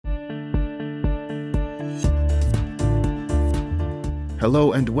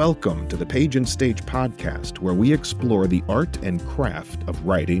Hello and welcome to the Page and Stage podcast, where we explore the art and craft of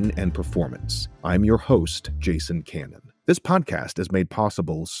writing and performance. I'm your host, Jason Cannon. This podcast is made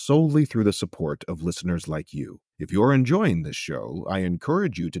possible solely through the support of listeners like you. If you're enjoying this show, I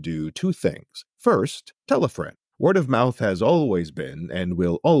encourage you to do two things. First, tell a friend. Word of mouth has always been and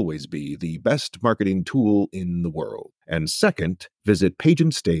will always be the best marketing tool in the world. And second, visit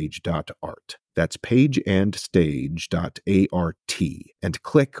pageandstage.art. That's pageandstage.art and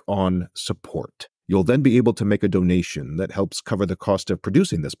click on support. You'll then be able to make a donation that helps cover the cost of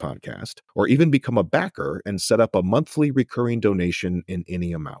producing this podcast, or even become a backer and set up a monthly recurring donation in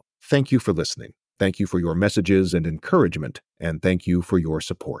any amount. Thank you for listening. Thank you for your messages and encouragement, and thank you for your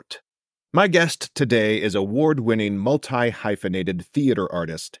support. My guest today is award-winning multi-hyphenated theater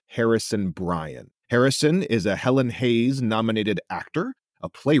artist Harrison Bryan. Harrison is a Helen Hayes-nominated actor, a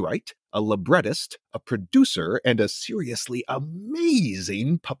playwright, a librettist, a producer, and a seriously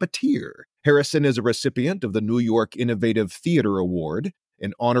amazing puppeteer. Harrison is a recipient of the New York Innovative Theater Award,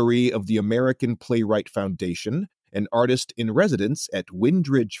 an honoree of the American Playwright Foundation, an artist in residence at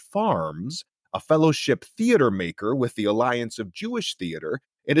Windridge Farms, a fellowship theater maker with the Alliance of Jewish Theater,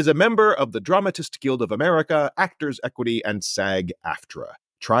 and is a member of the Dramatist Guild of America, Actors Equity, and SAG-AFTRA.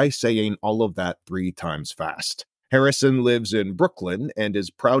 Try saying all of that 3 times fast. Harrison lives in Brooklyn and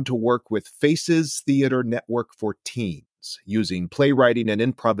is proud to work with Faces Theater Network for Teens, using playwriting and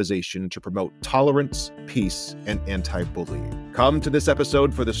improvisation to promote tolerance, peace, and anti-bullying. Come to this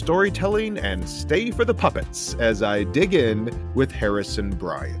episode for the storytelling and stay for the puppets as I dig in with Harrison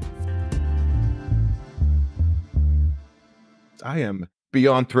Bryan. I am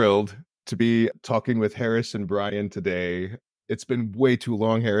beyond thrilled to be talking with Harrison Bryan today. It's been way too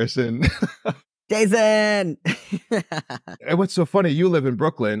long, Harrison. Jason! And what's so funny, you live in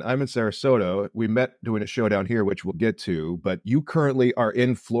Brooklyn. I'm in Sarasota. We met doing a show down here, which we'll get to, but you currently are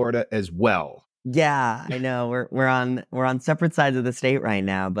in Florida as well. Yeah, I know. We're on separate sides of the state right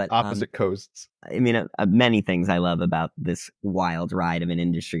now, but opposite coasts. I mean, many things I love about this wild ride of an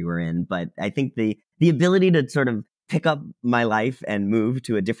industry we're in, but I think the ability to sort of pick up my life and move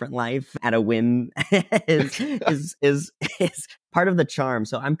to a different life at a whim is part of the charm.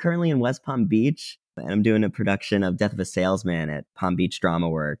 So I'm currently in West Palm Beach, and I'm doing a production of Death of a Salesman at Palm Beach Drama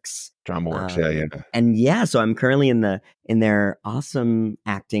Works. Yeah. And yeah, so I'm currently in their awesome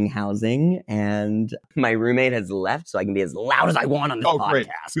acting housing, and my roommate has left, so I can be as loud as I want on this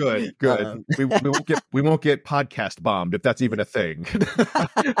podcast. Great. Good. We won't get podcast bombed, if that's even a thing.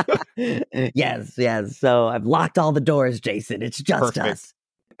 Yes. So I've locked all the doors, Jason. It's just us.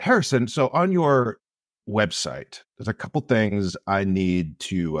 Harrison, so on your website, there's a couple things I need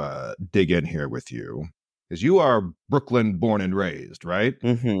to dig in here with you. Because you are Brooklyn born and raised, right?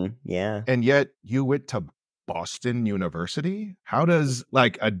 Mm-hmm. Yeah. And yet you went to Boston University? How does,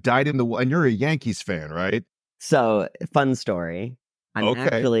 like, a dyed in the wool, and you're a Yankees fan, right? So, fun story.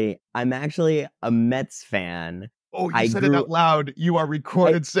 I'm actually a Mets fan. Oh, you said it out loud. You are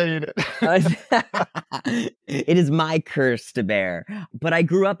recorded saying it. It is my curse to bear. But I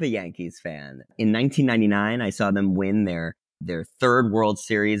grew up a Yankees fan. In 1999, I saw them win their third World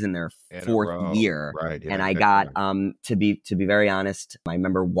Series in their fourth year. Right. Yeah, and I got, to be very honest, I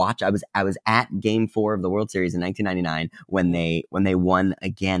remember I was at Game 4 of the World Series in 1999 when they won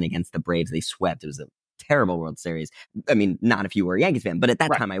again against the Braves. They swept. It was a terrible World Series. I mean, not if you were a Yankees fan, but at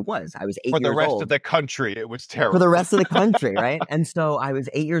that time I was 8 years old. For the rest of the country, it was terrible. For the rest of the country, right? And so I was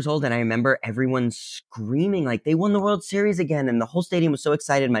 8 years old, and I remember everyone screaming like they won the World Series again, and the whole stadium was so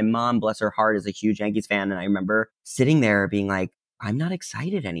excited. My mom, bless her heart, is a huge Yankees fan, and I remember sitting there being like, I'm not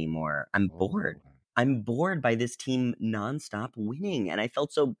excited anymore. I'm bored. I'm bored by this team nonstop winning, and I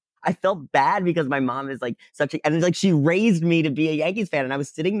felt bad because my mom is like she raised me to be a Yankees fan, and I was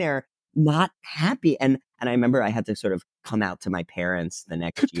sitting there not happy. And I remember I had to sort of come out to my parents the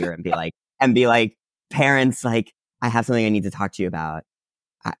next year and be like, parents, like, I have something I need to talk to you about.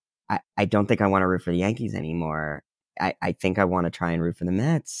 I don't think I want to root for the Yankees anymore. I think I want to try and root for the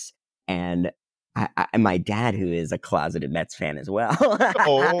Mets. And my dad, who is a closeted Mets fan as well,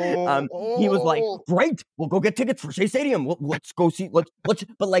 he was like, "Great, we'll go get tickets for Shea Stadium. Let's go see. But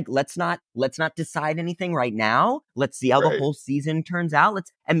like, let's not decide anything right now. Let's see how the whole season turns out.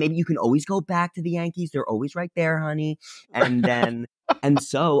 And maybe you can always go back to the Yankees. They're always right there, honey." And then, and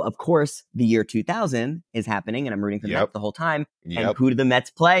so of course, the year 2000 is happening, and I'm rooting for the Mets the whole time. And who do the Mets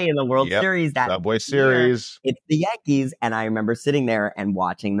play in the World Series? That Subway Series. It's the Yankees, and I remember sitting there and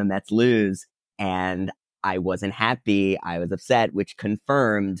watching the Mets lose. And I wasn't happy. I was upset, which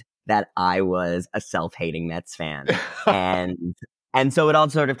confirmed that I was a self-hating Mets fan. And so it all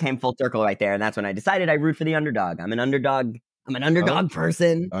sort of came full circle right there. And that's when I decided I root for the underdog. I'm an underdog I'm an underdog Okay.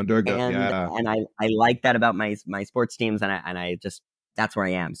 person. Underdog, And yeah. I like that about my sports teams, and I just, that's where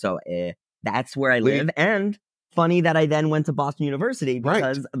I am. So that's where I live. And funny that I then went to Boston University,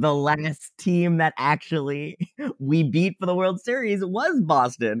 because the last team that actually we beat for the World Series was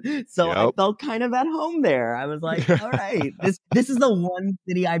Boston. So I felt kind of at home there. I was like, all right, this is the one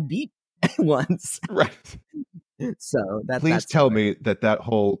city I beat once. Right. So Please tell me that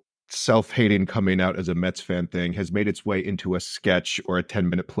whole self-hating coming out as a Mets fan thing has made its way into a sketch or a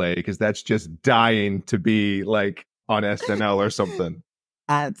 10-minute play, because that's just dying to be like on SNL or something.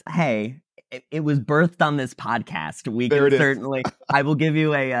 Hey, it was birthed on this podcast. We there can certainly, I will give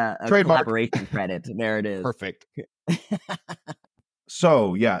you a collaboration credit. There it is. Perfect.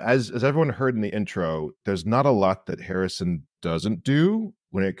 So yeah, as everyone heard in the intro, there's not a lot that Harrison doesn't do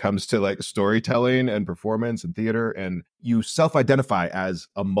when it comes to like storytelling and performance and theater, and you self-identify as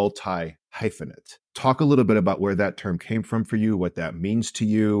a multi-hyphenate. Talk a little bit about where that term came from for you, what that means to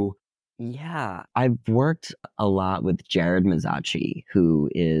you. Yeah, I've worked a lot with Jared Mazzacci, who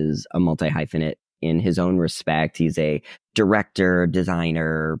is a multi-hyphenate in his own respect. He's a director,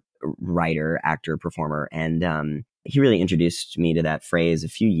 designer, writer, actor, performer, and he really introduced me to that phrase a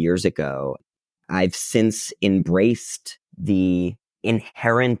few years ago. I've since embraced the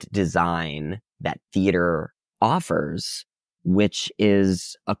inherent design that theater offers, which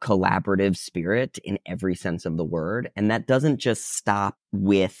is a collaborative spirit in every sense of the word. And that doesn't just stop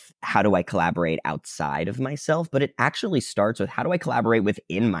with how do I collaborate outside of myself, but it actually starts with how do I collaborate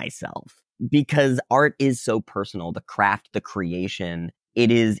within myself? Because art is so personal, the craft, the creation, it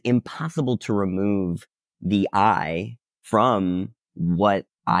is impossible to remove the I from what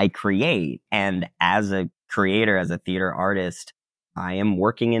I create. And as a creator, as a theater artist, I am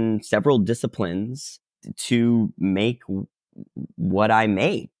working in several disciplines to make what I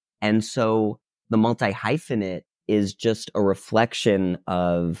make. And so the multi-hyphenate is just a reflection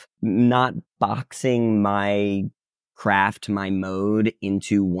of not boxing my craft, my mode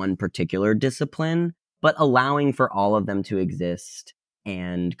into one particular discipline, but allowing for all of them to exist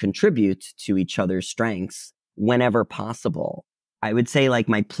and contribute to each other's strengths whenever possible. I would say like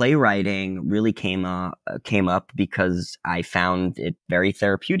my playwriting really came up because I found it very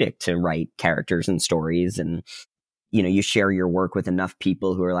therapeutic to write characters and stories. And, you know, you share your work with enough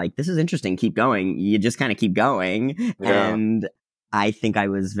people who are like, this is interesting, keep going. You just kind of keep going. Yeah. And I think I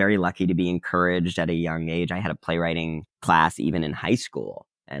was very lucky to be encouraged at a young age. I had a playwriting class even in high school.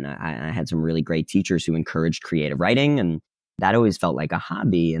 And I had some really great teachers who encouraged creative writing. And that always felt like a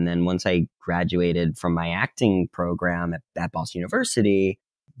hobby. And then once I graduated from my acting program at Boston University,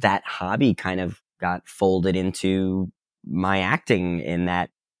 that hobby kind of got folded into my acting, in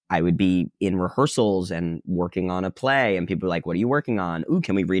that I would be in rehearsals and working on a play, and people were like, what are you working on? Ooh,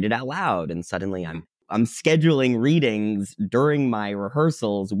 can we read it out loud? And suddenly I'm scheduling readings during my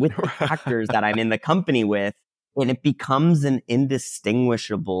rehearsals with the actors that I'm in the company with. And it becomes an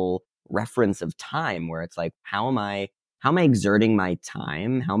indistinguishable reference of time, where it's like, how am I exerting my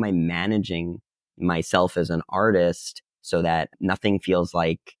time? How am I managing myself as an artist so that nothing feels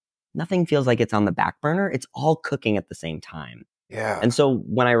like it's on the back burner? It's all cooking at the same time. Yeah. And so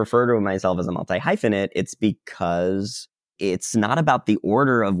when I refer to myself as a multi-hyphenate, it's because it's not about the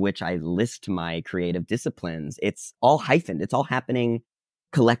order of which I list my creative disciplines. It's all hyphened. It's all happening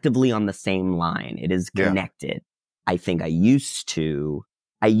collectively on the same line. It is connected. Yeah. I think I used to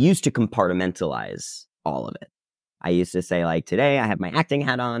compartmentalize all of it. I used to say, like, today I have my acting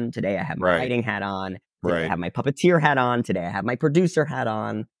hat on. Today I have my writing hat on. Today I have my puppeteer hat on. Today I have my producer hat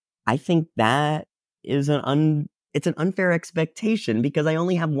on. I think that is it's an unfair expectation, because I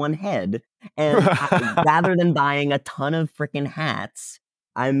only have one head. And rather than buying a ton of freaking hats,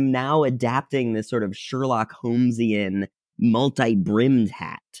 I'm now adapting this sort of Sherlock Holmesian multi-brimmed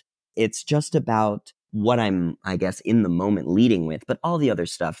hat. It's just about what I'm, I guess, in the moment leading with, but all the other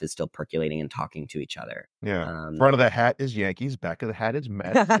stuff is still percolating and talking to each other. Yeah. Front of the hat is Yankees. Back of the hat is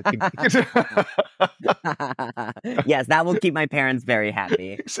Mets. Yes, that will keep my parents very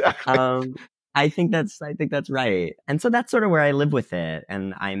happy. Exactly. I think that's right. And so that's sort of where I live with it.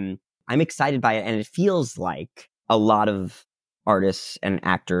 And I'm excited by it. And it feels like a lot of artists and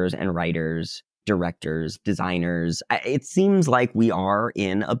actors and writers, directors, designers, it seems like we are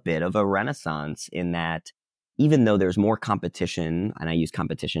in a bit of a renaissance, in that even though there's more competition, and I use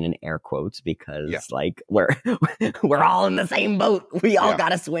competition in air quotes because like we're all in the same boat. We all got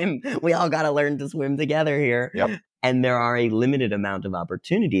to swim. We all got to learn to swim together here. Yep. And there are a limited amount of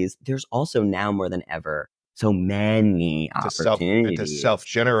opportunities. There's also now more than ever so many opportunities. To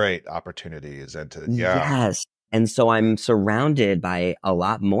self-generate opportunities and to, Yes. And so I'm surrounded by a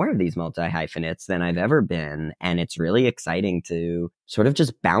lot more of these multi-hyphenates than I've ever been. And it's really exciting to sort of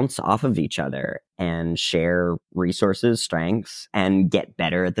just bounce off of each other and share resources, strengths, and get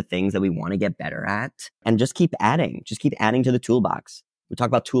better at the things that we want to get better at. And just keep adding to the toolbox. We talk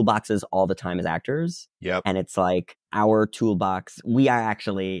about toolboxes all the time as actors. Yep. And it's like our toolbox, we are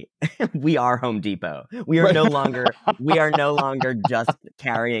actually, we are Home Depot. We are no longer just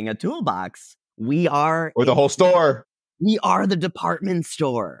carrying a toolbox. We are, or the whole store. We are the department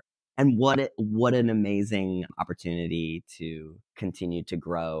store. And what an amazing opportunity to continue to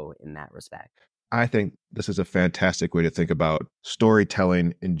grow in that respect. I think this is a fantastic way to think about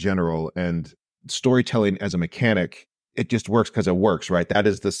storytelling in general, and storytelling as a mechanic. It just works because it works, right? That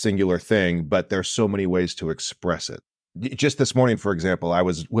is the singular thing, but there's so many ways to express it. Just this morning, for example, I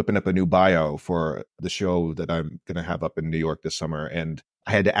was whipping up a new bio for the show that I'm going to have up in New York this summer. And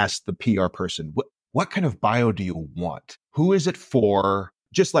I had to ask the PR person, what kind of bio do you want? Who is it for?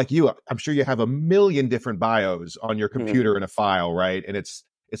 Just like you, I'm sure you have a million different bios on your computer in a file, right? And it's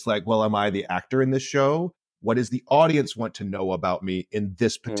like, well, am I the actor in this show? What does the audience want to know about me in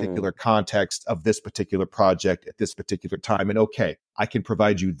this particular context of this particular project at this particular time? And okay, I can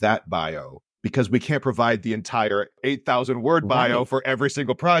provide you that bio because we can't provide the entire 8,000 word bio for every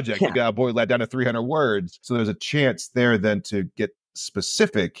single project. You got to boil that down to 300 words. So there's a chance there then to get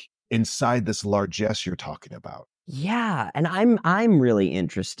specific inside this largesse you're talking about. Yeah, and I'm really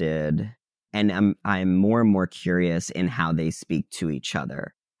interested, and I'm more and more curious in how they speak to each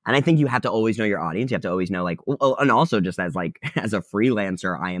other. And I think you have to always know your audience. You have to always know, like, and also just as a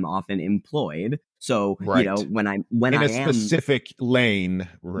freelancer, I am often employed. So, you know, when I am specific lane,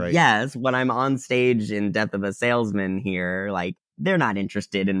 right? Yes, when I'm on stage in Death of a Salesman here, like, they're not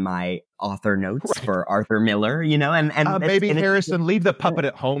interested in my author notes for Arthur Miller, you know, and maybe Harrison, leave the puppet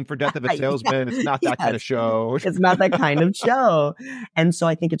at home for Death of a Salesman. It's not that kind of show. It's not that kind of show. And so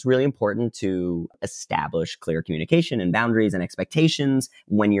I think it's really important to establish clear communication and boundaries and expectations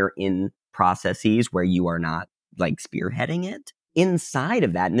when you're in processes where you are not like spearheading it. Inside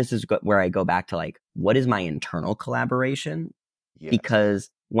of that, and this is where I go back to like, what is my internal collaboration? Yes. Because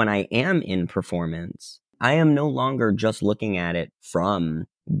when I am in performance, I am no longer just looking at it from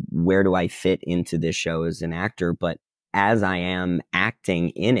where do I fit into this show as an actor, but as I am acting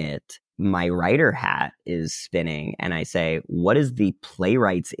in it, my writer hat is spinning and I say, what is the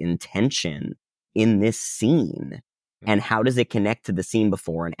playwright's intention in this scene? And how does it connect to the scene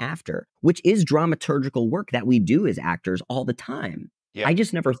before and after, which is dramaturgical work that we do as actors all the time. Yep. I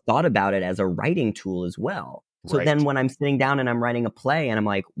just never thought about it as a writing tool as well. So then when I'm sitting down and I'm writing a play and I'm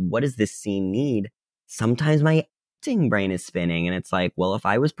like, what does this scene need? Sometimes my acting brain is spinning and it's like, well, if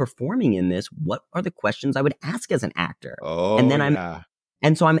I was performing in this, what are the questions I would ask as an actor?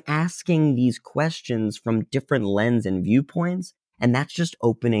 And so I'm asking these questions from different lens and viewpoints, and that's just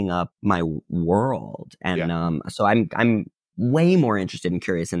opening up my world. And so I'm way more interested and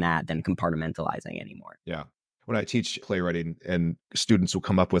curious in that than compartmentalizing anymore. Yeah. When I teach playwriting and students will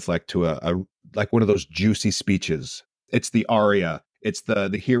come up with like one of those juicy speeches, it's the aria. It's the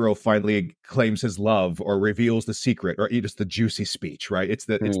hero finally claims his love or reveals the secret, or it's the juicy speech, right? It's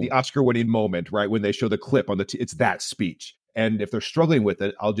the Oscar-winning moment, right? When they show the clip on it's that speech. And if they're struggling with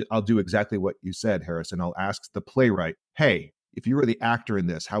it, I'll do exactly what you said, Harrison. I'll ask the playwright, hey, if you were the actor in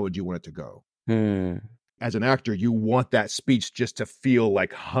this, how would you want it to go? As an actor, you want that speech just to feel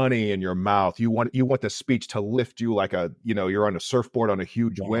like honey in your mouth. You want the speech to lift you like you're on a surfboard on a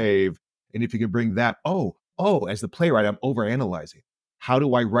huge wave. And if you can bring that, as the playwright, I'm overanalyzing. How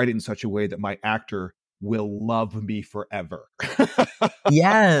do I write it in such a way that my actor will love me forever?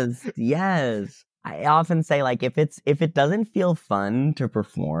 Yes. I often say, like, if it doesn't feel fun to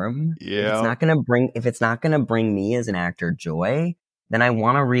perform, if it's not gonna bring me as an actor joy, then I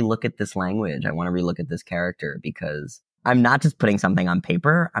want to relook at this language. I want to relook at this character, because I'm not just putting something on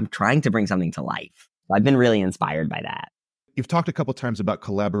paper. I'm trying to bring something to life. So I've been really inspired by that. You've talked a couple times about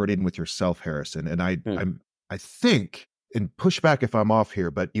collaborating with yourself, Harrison, and I think, and push back if I'm off here,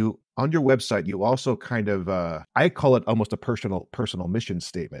 but you on your website, you also kind of, I call it almost a personal mission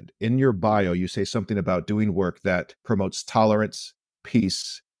statement. In your bio, you say something about doing work that promotes tolerance,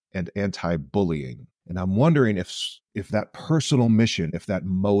 peace, and anti-bullying. And I'm wondering if that personal mission, if that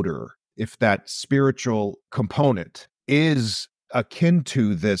motor, if that spiritual component is akin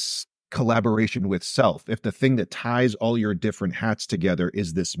to this collaboration with self, if the thing that ties all your different hats together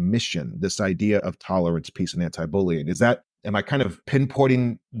is this mission, this idea of tolerance, peace, and anti-bullying. Am I kind of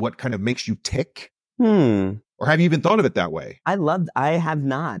pinpointing what kind of makes you tick? Or have you even thought of it that way? I have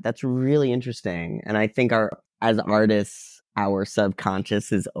not. That's really interesting. And I think as artists, our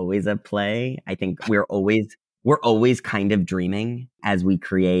subconscious is always at play. I think we're always we're always kind of dreaming as we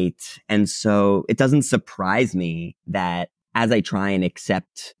create. And so it doesn't surprise me that as I try and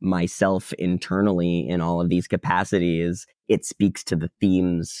accept myself internally in all of these capacities, it speaks to the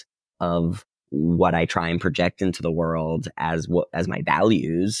themes of what I try and project into the world as my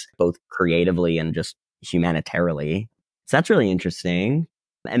values, both creatively and just humanitarily. So that's really interesting.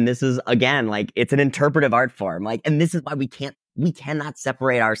 And this is, again, like, it's an interpretive art form. Like, and this is why we cannot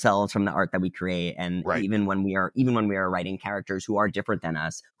separate ourselves from the art that we create. And Right. even when we are writing characters who are different than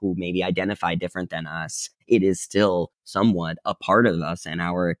us, who maybe identify different than us, it is still somewhat a part of us and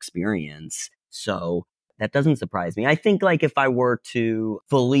our experience. So that doesn't surprise me. I think, like, if I were to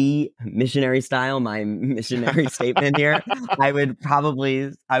fully missionary style my missionary statement here, I would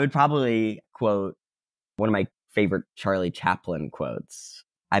probably quote one of my favorite Charlie Chaplin quotes.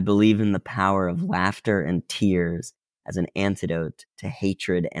 I believe in the power of laughter and tears as an antidote to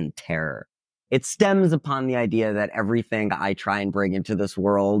hatred and terror. It stems upon the idea that everything I try and bring into this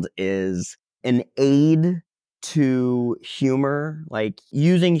world is an aid to humor, like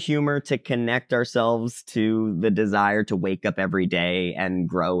using humor to connect ourselves to the desire to wake up every day and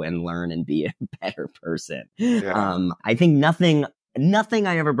grow and learn and be a better person. Yeah. I think nothing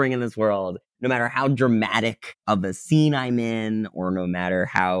I ever bring in this world, no matter how dramatic of a scene I'm in, or no matter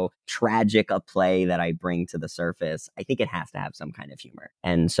how tragic a play that I bring to the surface, I think it has to have some kind of humor.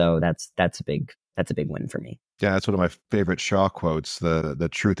 And so that's a big win for me. Yeah, that's one of my favorite Shaw quotes. The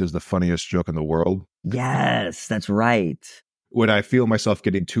truth is the funniest joke in the world. Yes, that's right. When I feel myself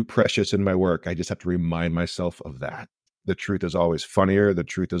getting too precious in my work, I just have to remind myself of that. The truth is always funnier. The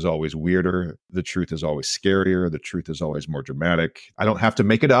truth is always weirder. The truth is always scarier. The truth is always more dramatic. I don't have to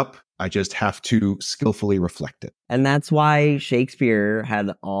make it up. I just have to skillfully reflect it. And that's why Shakespeare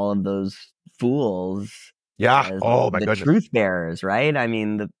had all of those fools. Yeah. Oh, my goodness. The truth bearers, right? I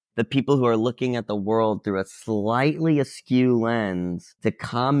mean, the people who are looking at the world through a slightly askew lens to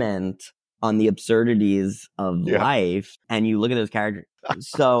comment on the absurdities of life, and you look at those characters.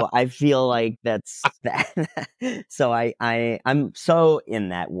 So I feel like that's that. So I'm so in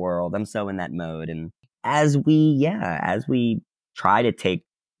that world. I'm so in that mode. And as we try to take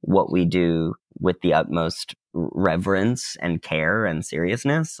what we do with the utmost reverence and care and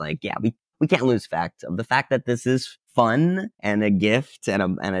seriousness, like, we can't lose the fact that this is fun and a gift and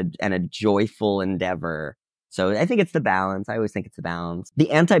a joyful endeavor. So I think it's the balance. I always think it's the balance.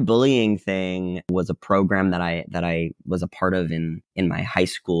 The anti-bullying thing was a program that I was a part of in my high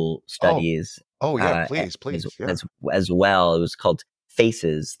school studies. Oh yeah, please. As well. It was called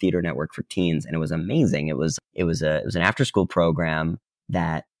Faces Theater Network for Teens, and it was amazing. It was an after-school program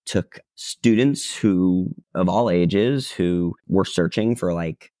that took students of all ages who were searching for,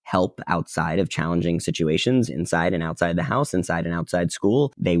 like, help outside of challenging situations, inside and outside the house, inside and outside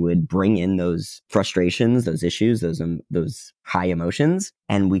school. They would bring in those frustrations, those issues, those high emotions.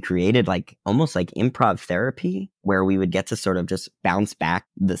 And we created, like, almost like improv therapy, where we would get to sort of just bounce back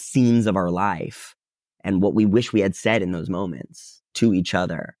the scenes of our life and what we wish we had said in those moments to each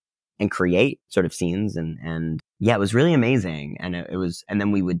other, and create sort of scenes. And yeah, it was really amazing. And and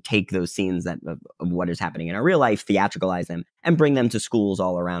then we would take those scenes of what is happening in our real life, theatricalize them, and bring them to schools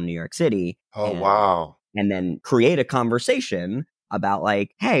all around New York City. Wow. And then create a conversation about,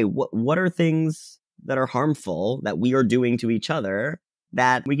 like, hey, what are things that are harmful that we are doing to each other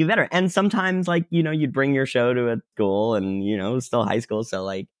that we can better? And sometimes, like, you'd bring your show to a school, and, it was still high school. So,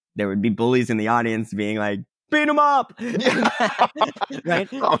 like, there would be bullies in the audience being like, beat him up. Right.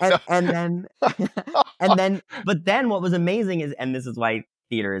 But then what was amazing is, and this is why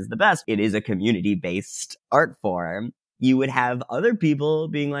theater is the best, it is a community-based art form. You would have other people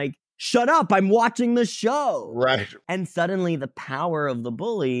being like, shut up, I'm watching the show. Right. And suddenly the power of the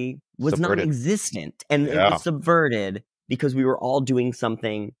bully was Subverted. Non-existent. And it was subverted because we were all doing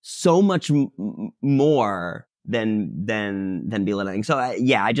something so much more than belittling. So I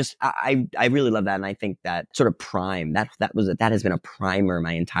really love that. And I think that sort of that has been a primer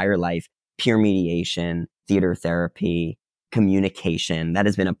my entire life. Peer mediation, theater therapy, communication, that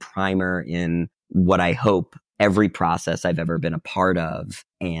has been a primer in what I hope every process I've ever been a part of.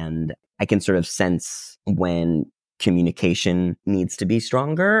 And I can sort of sense when communication needs to be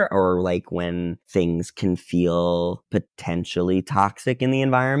stronger, or, like, when things can feel potentially toxic in the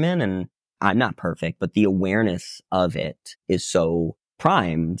environment. And I'm not perfect, but the awareness of it is so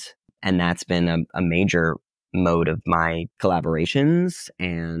primed. And that's been a major mode of my collaborations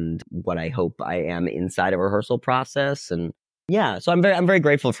and what I hope I am inside a rehearsal process. And yeah, so I'm very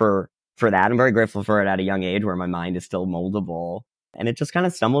grateful for that. I'm very grateful for it at a young age where my mind is still moldable. And it just kind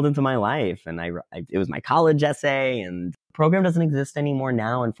of stumbled into my life. And it was my college essay, and the program doesn't exist anymore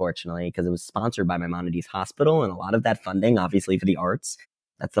now, unfortunately, because it was sponsored by Maimonides Hospital, and a lot of that funding, obviously, for the arts,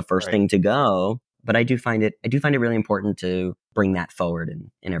 that's the first thing to go. But I do find it really important to bring that forward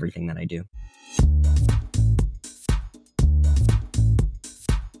in everything that I do.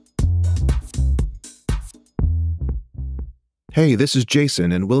 Hey, this is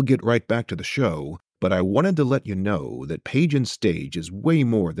Jason, and we'll get right back to the show. But I wanted to let you know that Page and Stage is way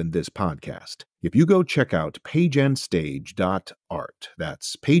more than this podcast. If you go check out pageandstage.art,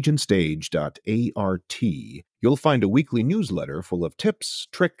 that's pageandstage.art, you'll find a weekly newsletter full of tips,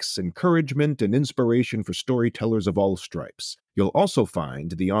 tricks, encouragement, and inspiration for storytellers of all stripes. You'll also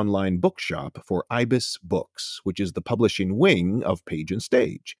find the online bookshop for Ibis Books, which is the publishing wing of Page and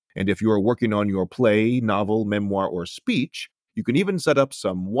Stage. And if you are working on your play, novel, memoir, or speech, you can even set up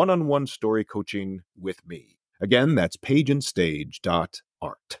some one-on-one story coaching with me. Again, that's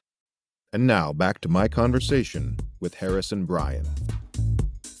pageandstage.art. And now back to my conversation with Harrison Bryan.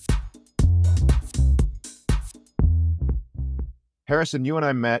 Harrison, you and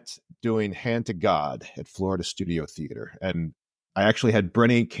I met doing Hand to God at Florida Studio Theater. And I actually had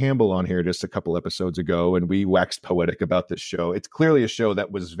Brenny Campbell on here just a couple episodes ago, and we waxed poetic about this show. It's clearly a show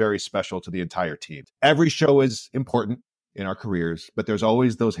that was very special to the entire team. Every show is important in our careers, but there's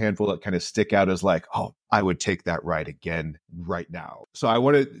always those handful that kind of stick out as like, oh, I would take that ride again right now. So I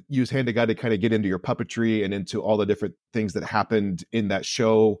want to use Hand to God to kind of get into your puppetry and into all the different things that happened in that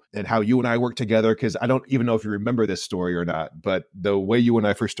show and how you and I worked together. Because I don't even know if you remember this story or not, but the way you and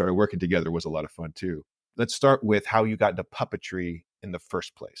I first started working together was a lot of fun too. Let's start with how you got into puppetry in the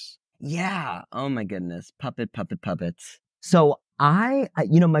first place. Yeah. Oh my goodness. Puppets. So my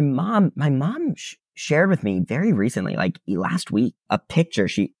mom shared with me very recently, like last week, a picture.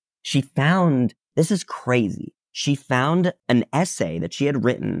 She found, this is crazy. She found an essay that she had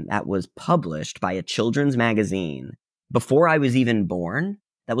written that was published by a children's magazine before I was even born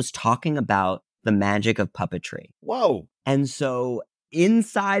that was talking about the magic of puppetry. Whoa. And so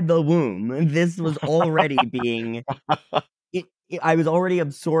inside the womb, this was already being... I was already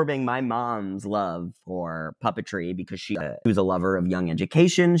absorbing my mom's love for puppetry because she was a lover of young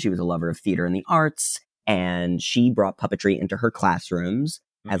education. She was a lover of theater and the arts, and she brought puppetry into her classrooms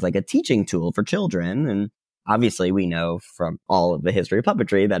as like a teaching tool for children. And obviously we know from all of the history of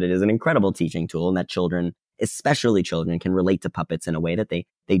puppetry that it is an incredible teaching tool, and that children, especially children, can relate to puppets in a way that they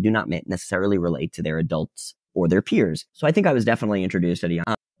do not necessarily relate to their adults or their peers. So I think I was definitely introduced at a young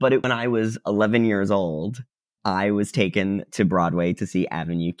age. But when I was 11 years old, I was taken to Broadway to see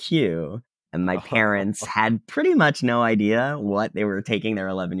Avenue Q, and my parents had pretty much no idea what they were taking their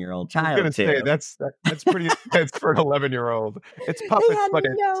 11-year-old child to. I was going to say, that's pretty intense for an 11-year-old. It's puppets, they had but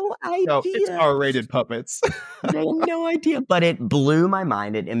no idea. It's R-rated puppets. They had no idea, but it blew my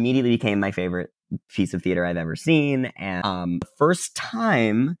mind. It immediately became my favorite piece of theater I've ever seen. And the first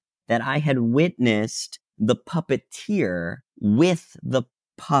time that I had witnessed the puppeteer with the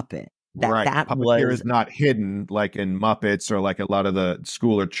puppet. That puppeteer is not hidden like in Muppets or like a lot of the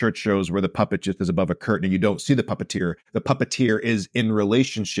school or church shows where the puppet just is above a curtain and you don't see the puppeteer. The puppeteer is in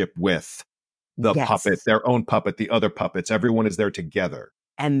relationship with the puppet, their own puppet, the other puppets. Everyone is there together.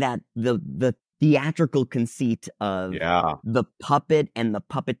 And that the theatrical conceit of the puppet and the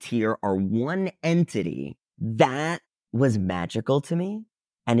puppeteer are one entity, that was magical to me.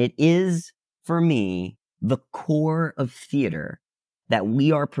 And it is, for me, the core of theater. That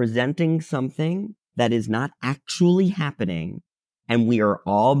we are presenting something that is not actually happening, and we are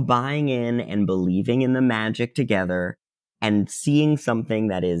all buying in and believing in the magic together and seeing something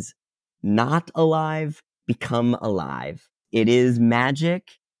that is not alive become alive. It is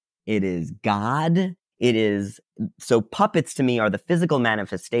magic. It is God. So puppets to me are the physical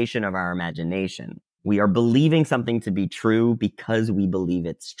manifestation of our imagination. We are believing something to be true because we believe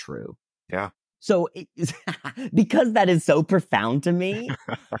it's true. Yeah. So because that is so profound to me,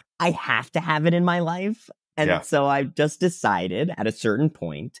 I have to have it in my life. And so I just decided at a certain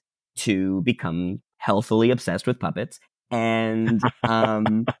point to become healthily obsessed with puppets. And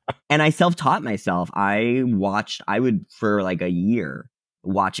and I self-taught myself. I would for like a year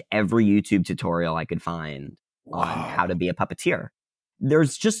watch every YouTube tutorial I could find on how to be a puppeteer.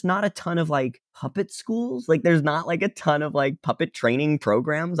 There's just not a ton of like puppet schools. Like there's not like a ton of like puppet training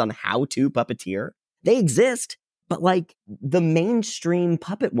programs on how to puppeteer. They exist, but like the mainstream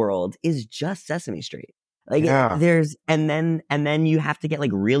puppet world is just Sesame Street. Like there's, and then you have to get like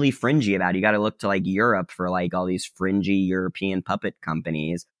really fringy about it. You got to look to like Europe for like all these fringy European puppet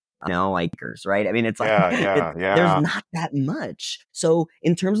companies, right? I mean, it's like, Yeah. there's not that much. So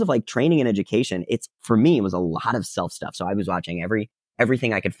in terms of like training and education, for me, it was a lot of self stuff. So I was watching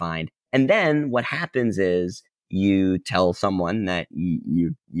everything I could find. And then what happens is you tell someone that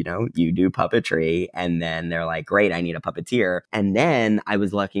you do puppetry, and then they're like, great, I need a puppeteer. And then I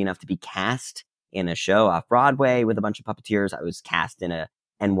was lucky enough to be cast in a show off Broadway with a bunch of puppeteers. I was cast in a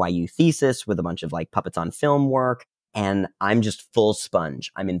NYU thesis with a bunch of like puppets on film work. And I'm just full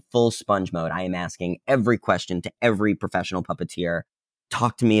sponge. I'm in full sponge mode. I am asking every question to every professional puppeteer.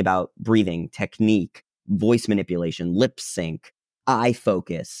 Talk to me about breathing, technique, voice manipulation, lip sync, eye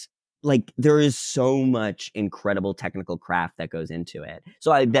focus. Like, there is so much incredible technical craft that goes into it.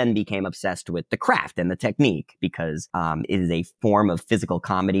 So I then became obsessed with the craft and the technique because it is a form of physical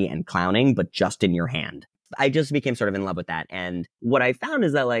comedy and clowning, but just in your hand. I just became sort of in love with that. And what I found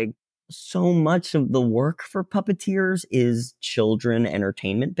is that like so much of the work for puppeteers is children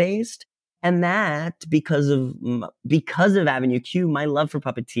entertainment based. And that because of Avenue Q, my love for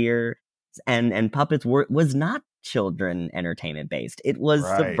puppeteers and puppets was not children entertainment based. It was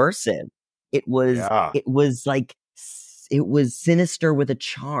subversive. It was sinister with a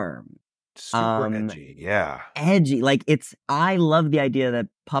charm. Super edgy. Yeah. Edgy. Like I love the idea that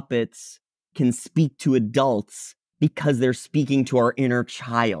puppets can speak to adults because they're speaking to our inner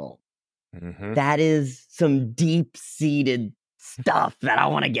child. Mm-hmm. That is some deep seated stuff that I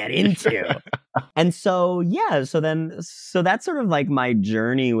want to get into. And so, so that's sort of like my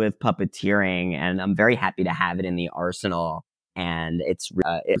journey with puppeteering, and I'm very happy to have it in the arsenal. And it's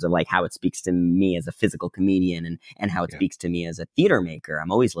like how it speaks to me as a physical comedian and how it speaks to me as a theater maker.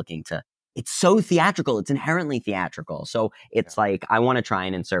 I'm always looking to, it's so theatrical. It's inherently theatrical. So it's like, I want to try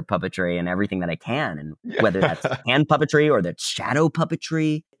and insert puppetry in everything that I can. And whether that's hand puppetry or that's shadow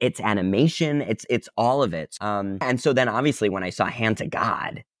puppetry, it's animation, it's all of it. And so then obviously when I saw Hand to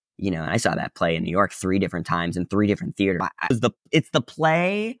God, and I saw that play in New York 3 different times in 3 different theaters. It's the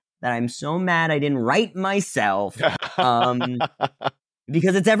play that I'm so mad I didn't write myself.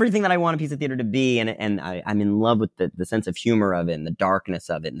 Because it's everything that I want a piece of theater to be. And I'm in love with the sense of humor of it and the darkness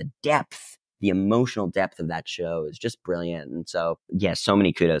of it and the depth, the emotional depth of that show is just brilliant. And so, so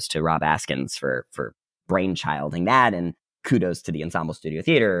many kudos to Rob Askins for brainchilding that, and kudos to the Ensemble Studio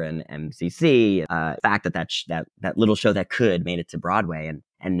Theater and MCC. The fact that little show that made it to Broadway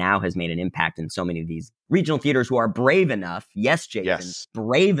and now has made an impact in so many of these regional theaters who are brave enough,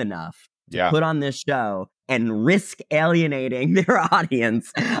 brave enough to put on this show and risk alienating their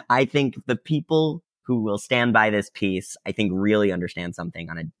audience. I think the people who will stand by this piece, I think really understand something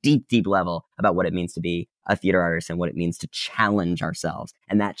on a deep, deep level about what it means to be a theater artist and what it means to challenge ourselves.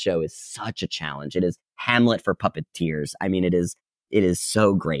 And that show is such a challenge. It is Hamlet for puppeteers. I mean, it is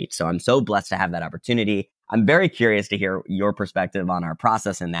so great. So I'm so blessed to have that opportunity. I'm very curious to hear your perspective on our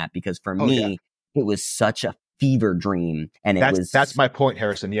process in that, because for me, it was such a fever dream. And that's my point,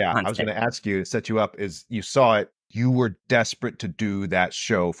 Harrison. Yeah. I was going to ask you, set you up, is you saw it, you were desperate to do that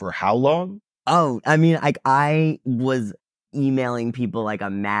show for how long? Oh, I mean, I was emailing people like a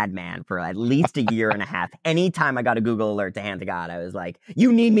madman for at least a year and a half. Anytime I got a Google alert to Hand to God, I was like,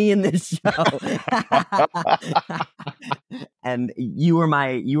 you need me in this show. And you were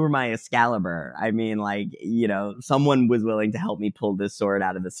my Excalibur. I mean, like, someone was willing to help me pull this sword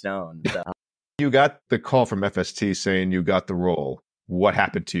out of the stone. So. You got the call from FST saying you got the role. What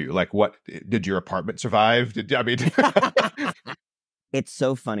happened to you? Like, what did your apartment survive? It's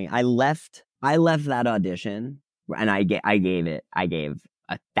so funny. I left that audition, and I gave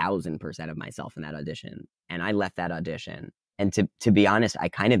 1,000% of myself in that audition, and I left that audition. And to be honest, I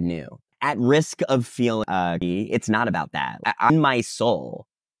kind of knew, at risk of feeling it's not about that. In my soul,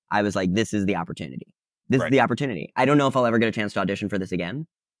 I was like, this is the opportunity. This is the opportunity. I don't know if I'll ever get a chance to audition for this again.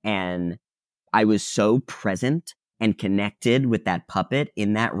 And I was so present and connected with that puppet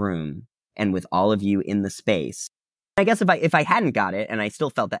in that room and with all of you in the space. I guess if I hadn't got it and I still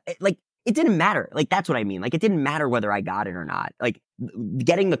felt that, it didn't matter. Like, that's what I mean. Like, it didn't matter whether I got it or not. Like,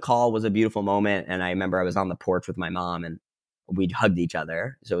 getting the call was a beautiful moment. And I remember I was on the porch with my mom and we'd hugged each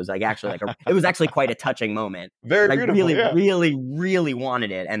other. So it was like actually it was actually quite a touching moment. Very beautiful. I really, really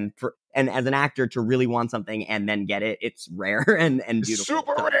wanted it. And as an actor to really want something and then get it, it's rare and beautiful.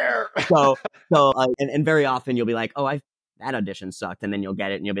 Super rare. So very often you'll be like, oh, that audition sucked. And then you'll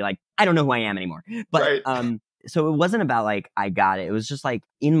get it and you'll be like, I don't know who I am anymore. But, so it wasn't about like, I got it. It was just like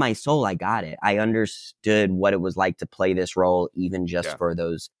in my soul, I got it. I understood what it was like to play this role, even just for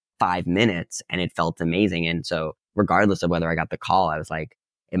those 5 minutes. And it felt amazing. And so regardless of whether I got the call, I was like,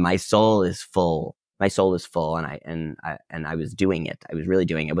 and my soul is full my soul is full, and I was doing it. I was really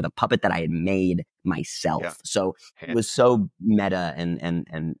doing it with a puppet that I had made myself. Yeah. So it was so meta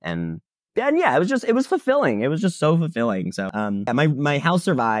and yeah, it was fulfilling. It was just so fulfilling. So my house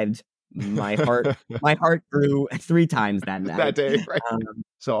survived. My heart grew 3 times that night. That day, right?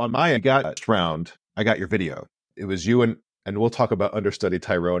 So on my round, I got your video. It was you and we'll talk about understudy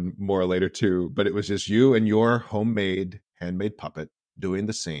Tyrone more later too, but it was just you and your handmade puppet doing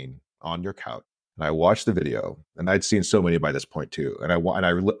the scene on your couch. And I watched the video, and I'd seen so many by this point too. And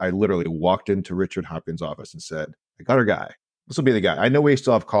I literally walked into Richard Hopkins' office and said, I got our guy. This will be the guy. I know we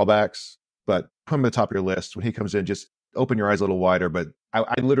still have callbacks, but put him at the top of your list. When he comes in, just open your eyes a little wider. But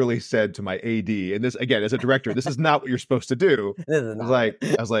I literally said to my AD, and this, again, as a director, this is not what you're supposed to do. I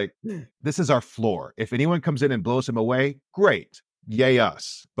was like, this is our floor. If anyone comes in and blows him away, great. Yay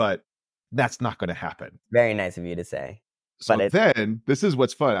us. But that's not going to happen. Very nice of you to say. So then this is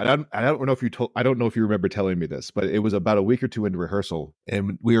what's fun. I don't know if you remember telling me this, but it was about a week or two into rehearsal,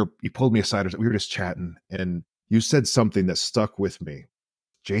 and you pulled me aside. We were just chatting, and you said something that stuck with me.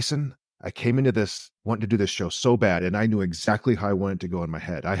 Jason, I came into this wanting to do this show so bad, and I knew exactly how I wanted to go in my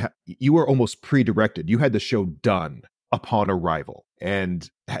head. You were almost pre-directed. You had the show done upon arrival. And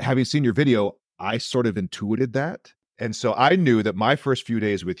having seen your video, I sort of intuited that. And so I knew that my first few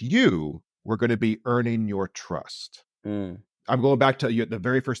days with you were going to be earning your trust. I'm going back to the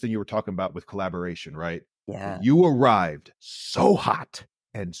very first thing you were talking about with collaboration, right? Yeah. You arrived so hot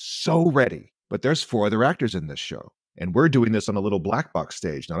and so ready, but there's 4 other actors in this show. And we're doing this on a little black box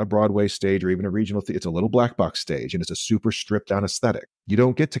stage, not a Broadway stage or even a regional theater. It's a little black box stage, and it's a super stripped down aesthetic. You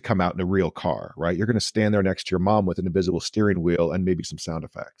don't get to come out in a real car, right? You're going to stand there next to your mom with an invisible steering wheel and maybe some sound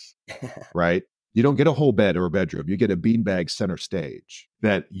effects, right? You don't get a whole bed or a bedroom. You get a beanbag center stage.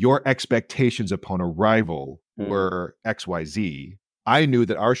 That your expectations upon arrival were XYZ. I knew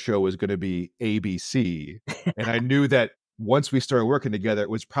that our show was going to be ABC. And I knew that once we started working together, it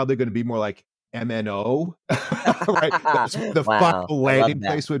was probably going to be more like MNO, right? That's the final landing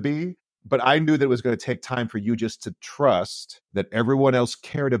place would be. But I knew that it was going to take time for you just to trust that everyone else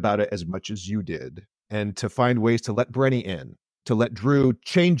cared about it as much as you did, and to find ways to let Brenny in, to let Drew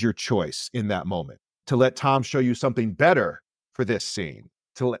change your choice in that moment, to let Tom show you something better for this scene.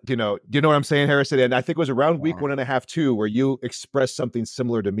 To let, you know what I'm saying, Harrison? And I think it was around week 1.5, 2, where you expressed something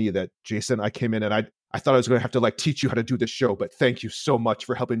similar to me that, Jason, I came in and I thought I was going to have to teach you how to do this show, but thank you so much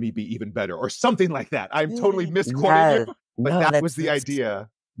for helping me be even better, or something like that. I'm totally misquoting you, but that was the idea.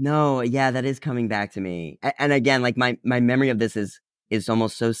 No, yeah, that is coming back to me. And again, my memory of this is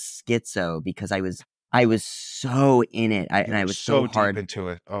almost so schizo, because I was so in it, and I was so hard deep into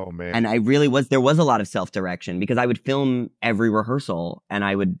it. Oh man! And I really was. There was a lot of self-direction, because I would film every rehearsal and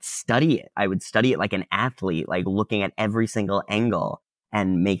I would study it. I would study it like an athlete, looking at every single angle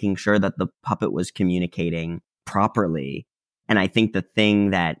and making sure that the puppet was communicating properly. And I think the thing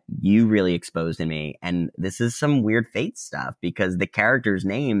that you really exposed in me, and this is some weird fate stuff, because the character's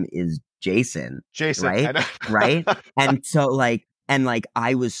name is Jason, right? Right? And so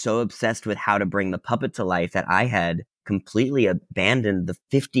I was so obsessed with how to bring the puppet to life that I had completely abandoned the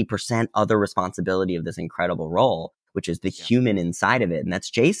 50% other responsibility of this incredible role, which is the human inside of it. And that's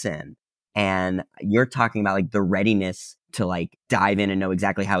Jason. And you're talking about the readiness to dive in and know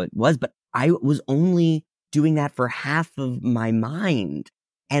exactly how it was. But I was only doing that for half of my mind.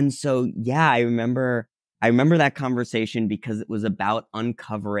 And so, yeah, I remember that conversation, because it was about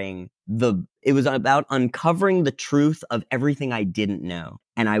uncovering the truth of everything I didn't know.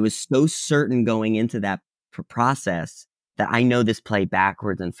 And I was so certain going into that process that I know this play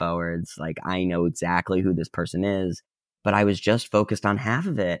backwards and forwards. I know exactly who this person is, but I was just focused on half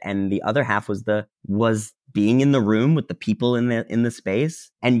of it. And the other half was being in the room with the people in the space.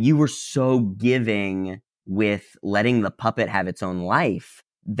 And you were so giving with letting the puppet have its own life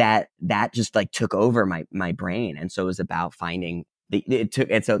that just took over my brain. And so it was about finding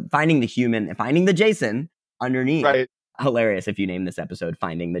finding the human and finding the Jason underneath. Right. Hilarious if you name this episode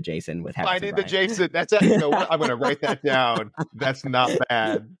 "Finding the Jason" with Harrison Finding Bryan. the Jason. That's it. You know what? I'm going to write that down. That's not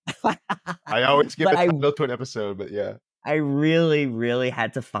bad. I always give a title to an episode, but yeah. I really, really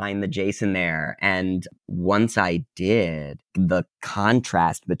had to find the Jason there. And once I did, the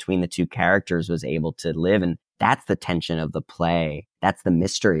contrast between the two characters was able to live. And that's the tension of the play. That's the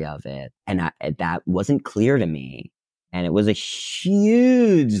mystery of it. And that wasn't clear to me. And it was a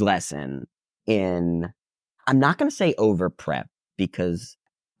huge lesson in, I'm not going to say over prep, because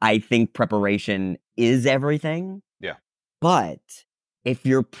I think preparation is everything. Yeah. But if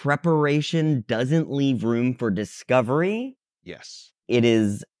your preparation doesn't leave room for discovery, yes, it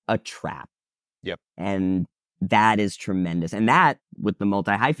is a trap. Yep. And that is tremendous. And that, with the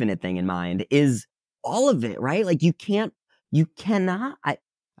multi-hyphenate thing in mind, is all of it, right? Like you cannot, I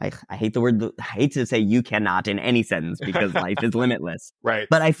hate the word, I hate to say you cannot in any sentence because life is limitless. Right.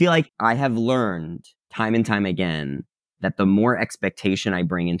 But I feel like I have learned time and time again that the more expectation I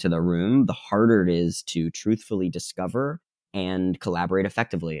bring into the room, the harder it is to truthfully discover and collaborate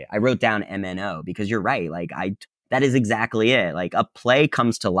effectively. I wrote down MNO because you're right. Like that is exactly it. Like a play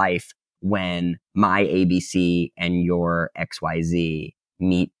comes to life when my ABC and your XYZ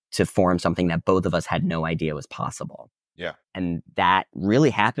meet to form something that both of us had no idea was possible. Yeah. And that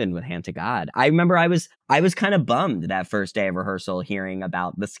really happened with Hand to God. I remember I was kind of bummed that first day of rehearsal hearing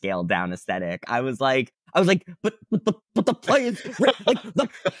about the scaled down aesthetic. I was like, but the play is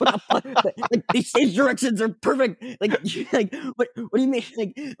like these stage directions are perfect. Like what do you mean?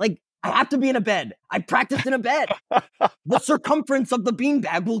 Like I have to be in a bed. I practiced in a bed. The circumference of the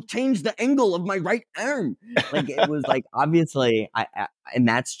beanbag will change the angle of my right arm. Like it was like obviously and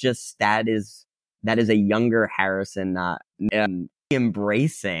that's just that is a younger Harrison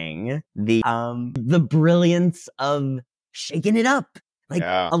embracing the brilliance of shaking it up. Like,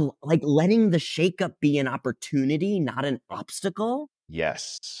 like letting the shakeup be an opportunity, not an obstacle.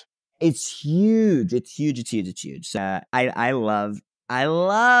 Yes. It's huge. It's huge. It's huge. It's huge. So I love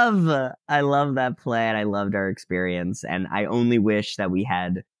that play, and I loved our experience. And I only wish that we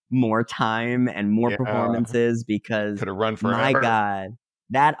had more time and more performances because could have run forever. My God,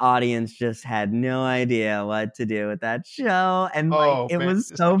 that audience just had no idea what to do with that show. And it was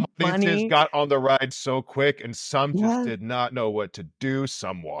so funny. Audiences got on the ride so quick, and some just did not know what to do.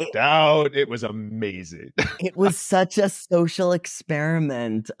 Some walked out. It was amazing. It was such a social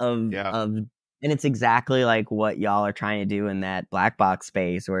experiment of and it's exactly like what y'all are trying to do in that black box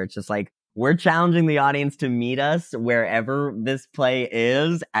space, where it's just like, we're challenging the audience to meet us wherever this play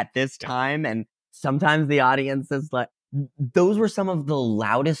is at this time. And sometimes the audience is like, those were some of the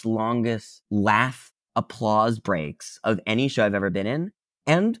loudest, longest laugh applause breaks of any show I've ever been in.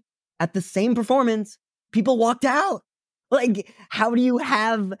 And at the same performance, people walked out. Like, how do you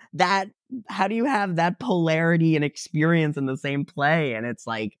have that polarity and experience in the same play? And it's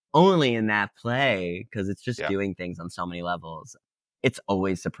like only in that play, because it's just doing things on so many levels. It's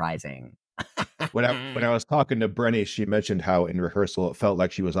always surprising. When I was talking to Brenny, she mentioned how in rehearsal it felt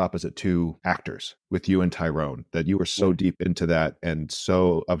like she was opposite two actors with you and Tyrone, that you were so deep into that and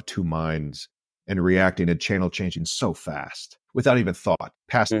so of two minds and reacting and channel changing so fast without even thought,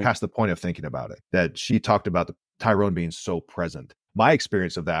 past the point of thinking about it, that she talked about Tyrone being so present. My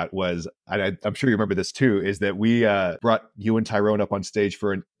experience of that was, and I'm sure you remember this too, is that we brought you and Tyrone up on stage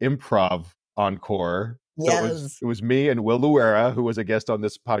for an improv encore. Yes. So it was me and Will Luera, who was a guest on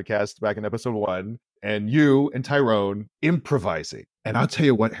this podcast back in episode 1, and you and Tyrone improvising. And I'll tell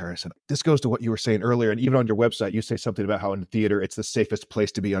you what, Harrison, this goes to what you were saying earlier. And even on your website, you say something about how in theater, it's the safest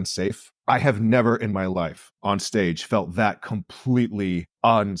place to be unsafe. I have never in my life on stage felt that completely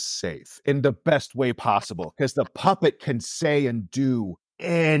unsafe in the best way possible, because the puppet can say and do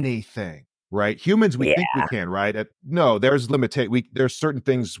anything. Right? Humans, we think we can, right? No, there's there's certain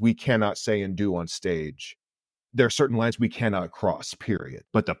things we cannot say and do on stage. There are certain lines we cannot cross, period.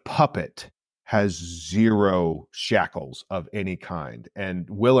 But the puppet has zero shackles of any kind. And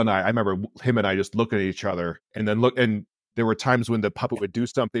Will and I remember him and I just looking at each other and then and there were times when the puppet would do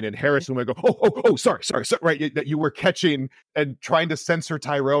something and Harrison would go, oh, sorry, right? That you were catching and trying to censor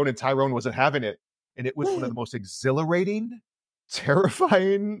Tyrone, and Tyrone wasn't having it. And it was one of the most exhilarating,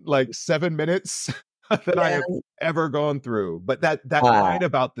 terrifying 7 minutes that I have ever gone through. But that line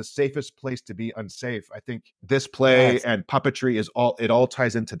about the safest place to be unsafe, I think this play and puppetry it all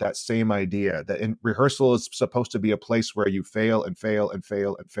ties into that same idea, that in rehearsal is supposed to be a place where you fail and fail and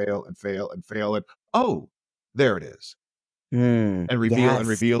fail and fail and fail and fail and there it is. And reveal and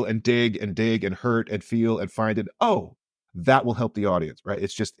reveal and dig and hurt and feel and find it. That will help the audience, right?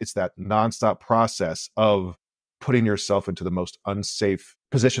 It's that nonstop process of putting yourself into the most unsafe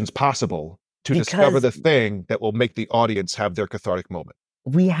positions possible to discover the thing that will make the audience have their cathartic moment.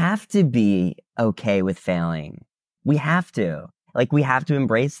 We have to be okay with failing. We have to. We have to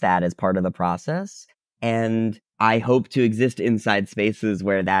embrace that as part of the process. And I hope to exist inside spaces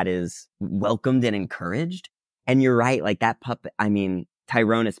where that is welcomed and encouraged. And you're right, that puppet,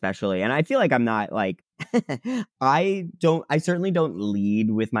 Tyrone especially. And I feel like I'm not I certainly don't lead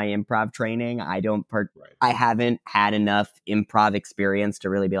with my improv training. I haven't had enough improv experience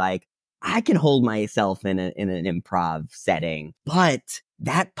to really be I can hold myself in an improv setting. But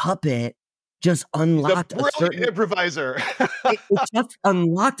that puppet just unlocked a certain improviser. it just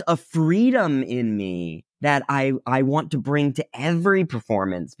unlocked a freedom in me that I want to bring to every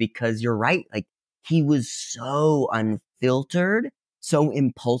performance, because you're right. He was so unfiltered, so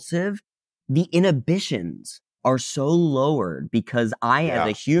impulsive, the inhibitions are so lowered because I, as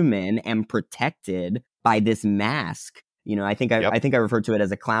a human, am protected by this mask. You know, I think I referred to it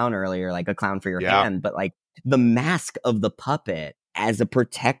as a clown earlier, like a clown for your hand, but like the mask of the puppet as a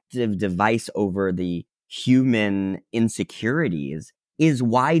protective device over the human insecurities is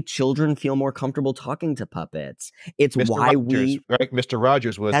why children feel more comfortable talking to puppets. It's Mr. why Rogers, right? Mr.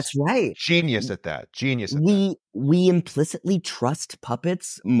 Rogers was that's right. Genius at that. Genius at that. We implicitly trust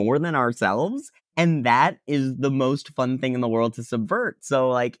puppets more than ourselves. And that is the most fun thing in the world to subvert. So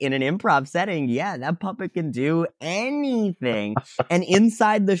like in an improv setting, yeah, that puppet can do anything. And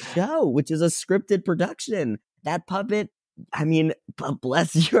inside the show, which is a scripted production, that puppet, I mean,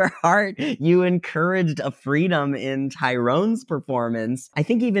 bless your heart, you encouraged a freedom in Tyrone's performance. I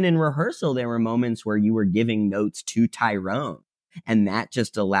think even in rehearsal, there were moments where you were giving notes to Tyrone. And that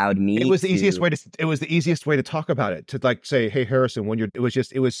just allowed me it was the easiest way to talk about it, to like say, hey, Harrison,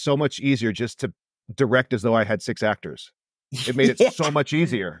 it was so much easier just to direct as though I had 6 actors. It made it so much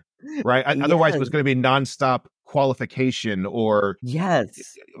easier, right? Otherwise it was going to be nonstop qualification or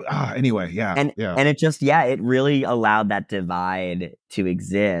anyway. And it just, it really allowed that divide to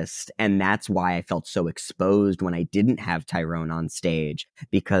exist. And that's why I felt so exposed when I didn't have Tyrone on stage,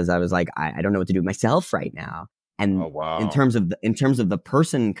 because I was like, I don't know what to do with myself right now. And in terms of the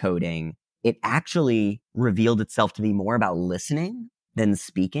person coding, it actually revealed itself to be more about listening than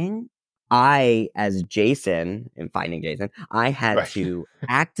speaking. I, as Jason, in Finding Jason, I had to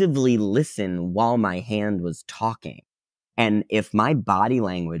actively listen while my hand was talking. And if my body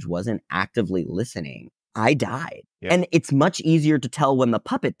language wasn't actively listening, I died. Yeah. And it's much easier to tell when the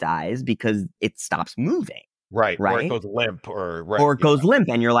puppet dies because it stops moving. Right. Or it goes limp. Or it goes limp.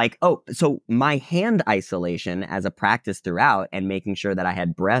 And you're like, oh, so my hand isolation as a practice throughout and making sure that I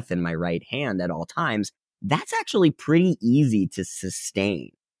had breath in my right hand at all times, that's actually pretty easy to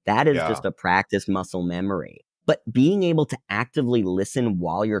sustain. That is just a practice muscle memory. But being able to actively listen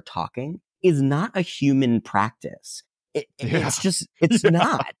while you're talking is not a human practice. It's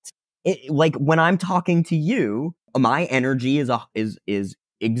not. Like when I'm talking to you, my energy is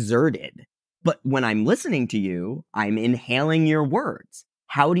exerted. But when I'm listening to you, I'm inhaling your words.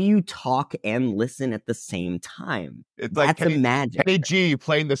 How do you talk and listen at the same time? It's like that's a magic. Kenny G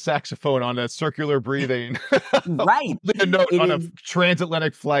playing the saxophone on a circular breathing. Right. A note on a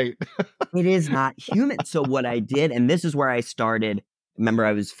transatlantic flight. It is not human. So what I did, and this is where I started, remember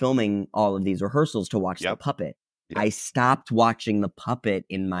I was filming all of these rehearsals to watch the puppet. Yep. I stopped watching the puppet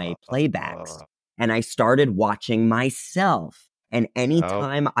in my playbacks and I started watching myself. And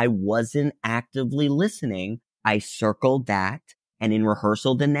anytime I wasn't actively listening, I circled that. And in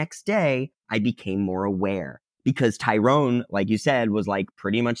rehearsal the next day, I became more aware because Tyrone, like you said, was like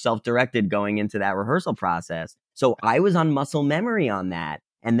pretty much self-directed going into that rehearsal process. So I was on muscle memory on that.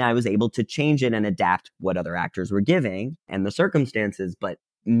 And I was able to change it and adapt what other actors were giving and the circumstances. But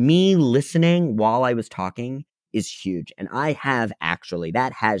me listening while I was talking is huge. And I have actually,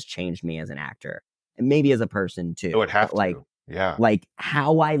 that has changed me as an actor and maybe as a person too. It would have to. Yeah. Like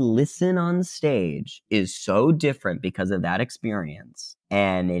how I listen on stage is so different because of that experience.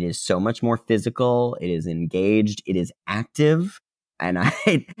 And it is so much more physical. It is engaged. It is active. And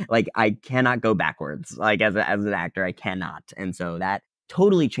I cannot go backwards. Like as an actor, I cannot. And so that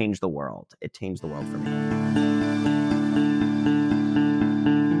totally changed the world. It changed the world for me.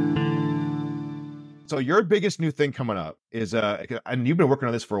 So your biggest new thing coming up is, and you've been working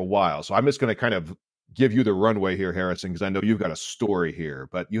on this for a while. So I'm just going to kind of give you the runway here, Harrison, because I know you've got a story here,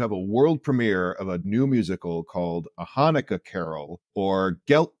 but you have a world premiere of a new musical called A Hanukkah Carol, or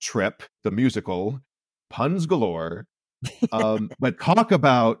Gelt Trip, the musical, puns galore. But talk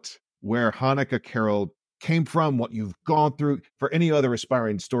about where Hanukkah Carol came from, what you've gone through. For any other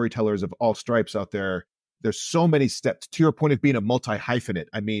aspiring storytellers of all stripes out there, there's so many steps. To your point of being a multi-hyphenate,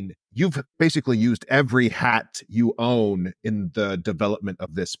 I mean, you've basically used every hat you own in the development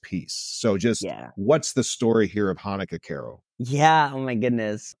of this piece. So just what's the story here of Hanukkah Carol? Yeah, oh my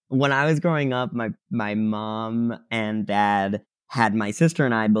goodness. When I was growing up, my mom and dad had my sister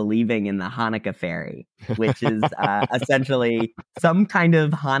and I believing in the Hanukkah fairy, which is essentially some kind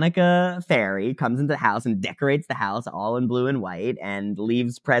of Hanukkah fairy comes into the house and decorates the house all in blue and white and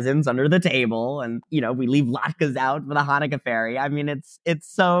leaves presents under the table. And, you know, we leave latkes out for the Hanukkah fairy. I mean, it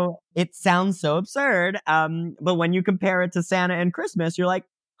sounds so absurd. But when you compare it to Santa and Christmas, you're like,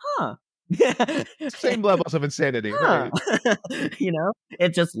 huh. Same levels of insanity, right? You know,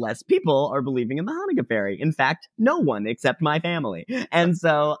 it's just less people are believing in the Hanukkah fairy. In fact, no one except my family. And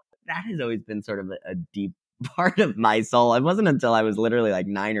so that has always been sort of a deep part of my soul. It wasn't until I was literally like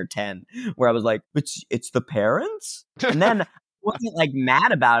 9 or 10 where I was like, it's the parents? And then wasn't like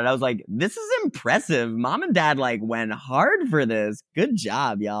mad about it. I was like, this is impressive. Mom and dad like went hard for this. Good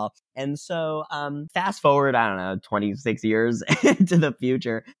job, y'all. And so fast forward, I don't know, 26 years into the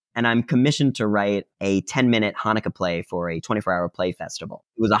future. And I'm commissioned to write a 10-minute Hanukkah play for a 24-hour play festival.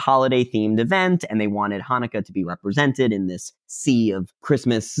 It was a holiday-themed event, and they wanted Hanukkah to be represented in this sea of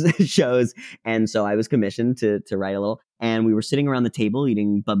Christmas shows. And so I was commissioned to write a little. And we were sitting around the table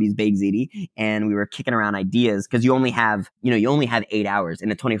eating Bubby's Baked Ziti, and we were kicking around ideas because you only have 8 hours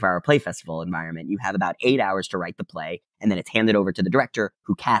in a 24-hour play festival environment. You have about 8 hours to write the play, and then it's handed over to the director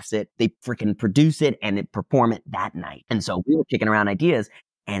who casts it. They freaking produce it and perform it that night. And so we were kicking around ideas.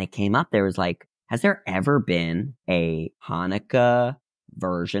 And it came up, there was like, has there ever been a Hanukkah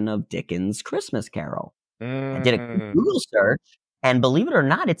version of Dickens' Christmas Carol? I did a Google search, and believe it or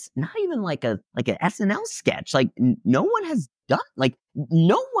not, it's not even like an SNL sketch. Like no one has done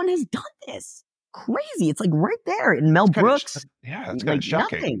this. Crazy. It's like right there in Mel Brooks. It's kind of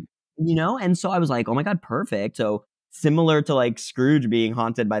shocking. Nothing, And so I was like, oh my God, perfect. So similar to like Scrooge being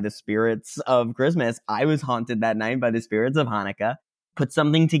haunted by the spirits of Christmas, I was haunted that night by the spirits of Hanukkah. Put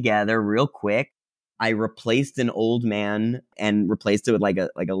something together real quick. I replaced an old man and replaced it with like a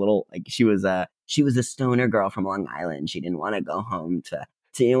little, like she was a stoner girl from Long Island. She didn't want to go home to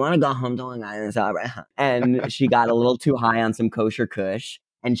Long Island. And she got a little too high on some kosher kush.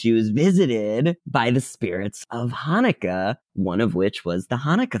 And she was visited by the spirits of Hanukkah, one of which was the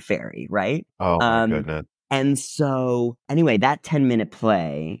Hanukkah fairy, right? Oh my goodness. And so anyway, that 10-minute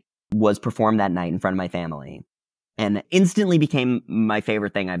play was performed that night in front of my family. And instantly became my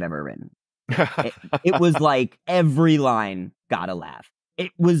favorite thing I've ever written. It was like every line got a laugh.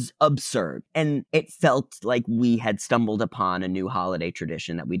 It was absurd. And it felt like we had stumbled upon a new holiday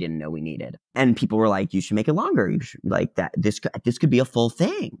tradition that we didn't know we needed. And people were like, you should make it longer. You should like that. This could be a full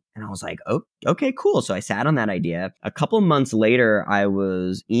thing. And I was like, oh, okay, cool. So I sat on that idea. A couple months later, I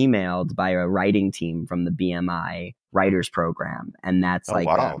was emailed by a writing team from the BMI writers program. And that's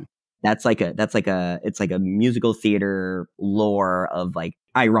It's like a musical theater lore of like,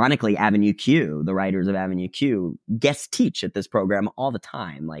 ironically, Avenue Q, the writers of Avenue Q guest teach at this program all the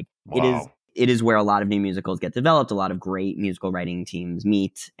time. Like it is where a lot of new musicals get developed. A lot of great musical writing teams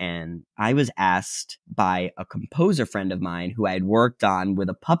meet. And I was asked by a composer friend of mine who I had worked on with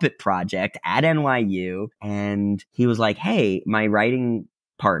a puppet project at NYU. And he was like, hey, my writing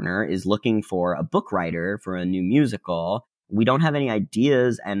partner is looking for a book writer for a new musical. We don't have any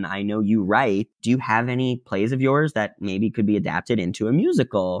ideas, and I know you write. Do you have any plays of yours that maybe could be adapted into a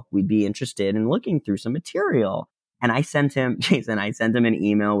musical? We'd be interested in looking through some material. And I sent him an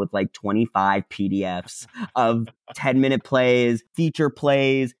email with like 25 PDFs of 10-minute plays, feature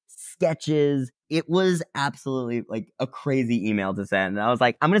plays, sketches. It was absolutely like a crazy email to send. And I was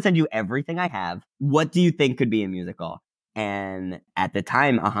like, I'm going to send you everything I have. What do you think could be a musical? And at the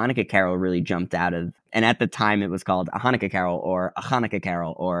time, A Hanukkah Carol really jumped out of, and at the time it was called A Hanukkah Carol or A Hanukkah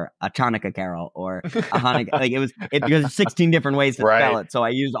Carol or A Chanukah Carol or A Hanukkah, like because there's 16 different ways to spell it. So I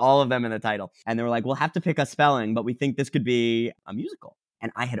used all of them in the title. And they were like, we'll have to pick a spelling, but we think this could be a musical.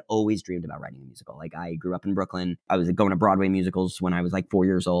 And I had always dreamed about writing a musical. Like I grew up in Brooklyn. I was going to Broadway musicals when I was like 4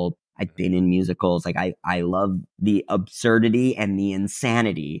 years old. I'd been in musicals. Like I love the absurdity and the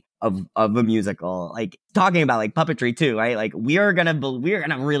insanity of a musical. Like talking about like puppetry too, right? Like we are gonna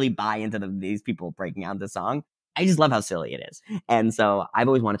really buy into these people breaking out the song. I just love how silly it is. And so I've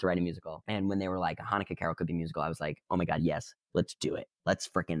always wanted to write a musical. And when they were like, A Hanukkah Carol could be a musical, I was like, oh my God, yes, let's do it. Let's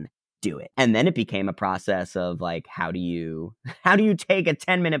freaking do it. And then it became a process of like, how do you take a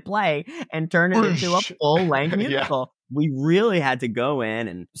 10-minute play and turn it into a full-length musical? We really had to go in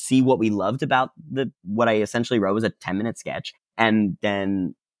and see what we loved about what I essentially wrote was a 10-minute sketch and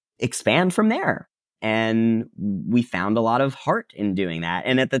then expand from there. And we found a lot of heart in doing that.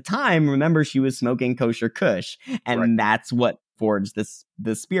 And at the time, remember, she was smoking kosher kush, and that's what forged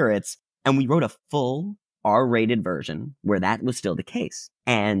the spirits. And we wrote a full R-rated version where that was still the case.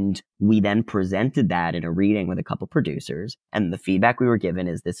 And we then presented that in a reading with a couple producers. And the feedback we were given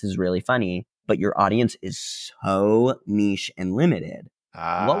is, this is really funny, but your audience is so niche and limited.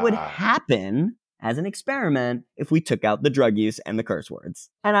 What would happen as an experiment if we took out the drug use and the curse words?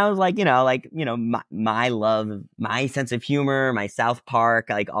 And I was like, my love, my sense of humor, my South Park,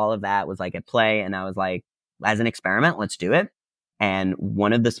 like all of that was like at play. And I was like, as an experiment, let's do it. And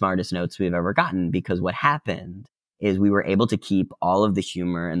one of the smartest notes we've ever gotten, because what happened is we were able to keep all of the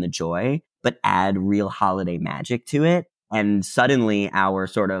humor and the joy, but add real holiday magic to it. And suddenly our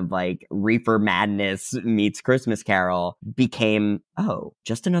sort of like Reefer Madness meets Christmas Carol became,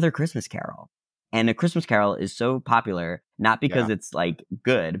 just another Christmas Carol. And A Christmas Carol is so popular, not because it's like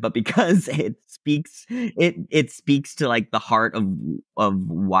good, but because it speaks to like the heart of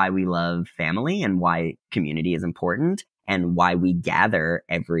why we love family and why community is important and why we gather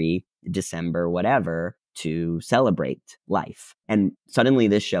every December, whatever, to celebrate life. And suddenly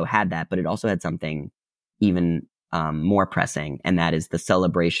this show had that, but it also had something even more pressing, and that is the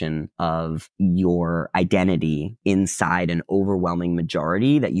celebration of your identity inside an overwhelming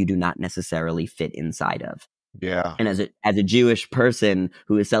majority that you do not necessarily fit inside of. Yeah. And as a Jewish person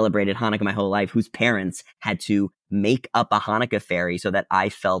who has celebrated Hanukkah my whole life, whose parents had to make up a Hanukkah fairy so that I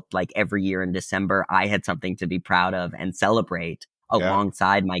felt like every year in December I had something to be proud of and celebrate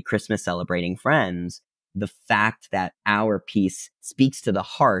alongside my Christmas celebrating friends, the fact that our piece speaks to the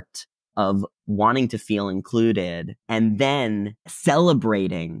heart of wanting to feel included and then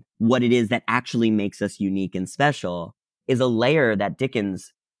celebrating what it is that actually makes us unique and special is a layer that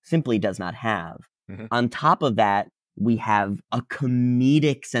Dickens simply does not have. Mm-hmm. On top of that, we have a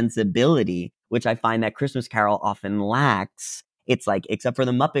comedic sensibility, which I find that Christmas Carol often lacks. It's like, except for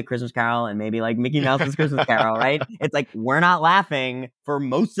the Muppet Christmas Carol and maybe like Mickey Mouse's Christmas Carol, right? It's like, we're not laughing for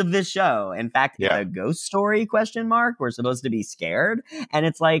most of this show. In fact, it's a ghost story ? We're supposed to be scared. And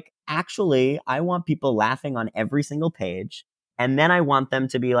it's like, actually, I want people laughing on every single page. And then I want them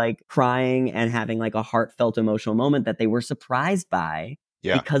to be like crying and having like a heartfelt emotional moment that they were surprised by.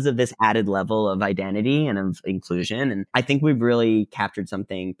 Because of this added level of identity and of inclusion. And I think we've really captured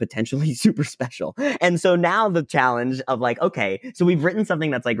something potentially super special. And so now the challenge of like, okay, so we've written something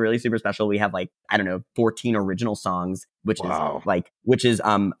that's like really super special. We have like, I don't know, 14 original songs, which is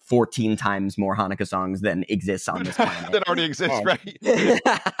 14 times more Hanukkah songs than exists on this planet. That already exists, right?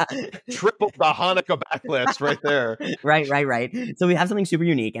 Triple the Hanukkah backlist right there. Right. So we have something super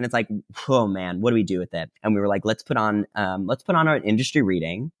unique, and it's like, oh man, what do we do with it? And we were like, let's put on our industry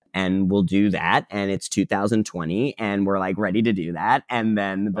reading, and we'll do that. And it's 2020, and we're like ready to do that. And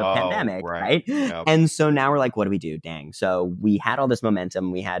then the pandemic, right? Yep. And so now we're like, what do we do? Dang. So we had all this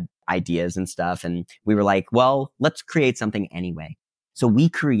momentum, we had ideas and stuff, and we were like, well, let's create something anyway. So we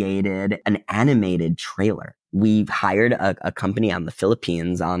created an animated trailer. We've hired a company on the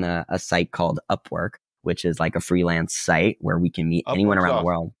Philippines on a site called Upwork, which is like a freelance site where we can meet anyone around the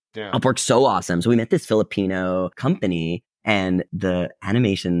world. Yeah. Upwork's so awesome. So we met this Filipino company, and the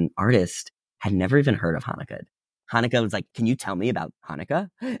animation artist had never even heard of Hanukkah. Hanukkah was like, can you tell me about Hanukkah?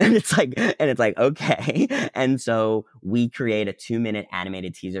 And it's like, okay. And so we create a 2-minute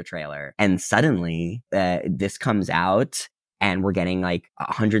animated teaser trailer, and suddenly this comes out, and we're getting like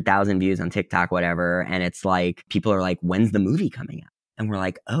 100,000 views on TikTok, whatever. And it's like, people are like, when's the movie coming out? And we're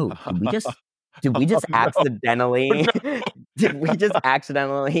like, oh, did we just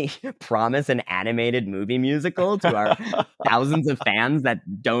accidentally promise an animated movie musical to our thousands of fans that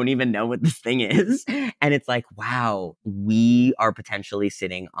don't even know what this thing is? And it's like, wow, we are potentially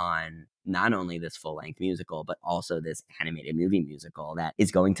sitting on not only this full-length musical, but also this animated movie musical that is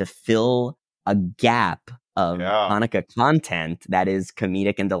going to fill a gap of Hanukkah content that is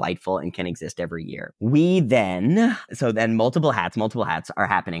comedic and delightful and can exist every year. So then multiple hats are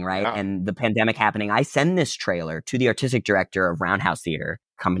happening, right? Yeah. And the pandemic happening, I send this trailer to the artistic director of Roundhouse Theater,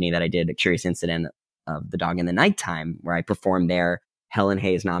 company that I did A Curious Incident of the Dog in the Nighttime, where I performed their Helen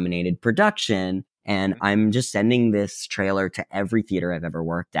Hayes nominated production. And I'm just sending this trailer to every theater I've ever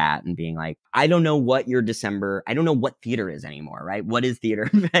worked at and being like, I don't know what theater is anymore, right? What is theater?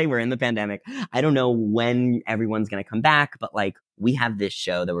 We're in the pandemic. I don't know when everyone's going to come back, but like, we have this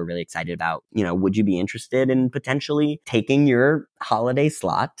show that we're really excited about. You know, would you be interested in potentially taking your holiday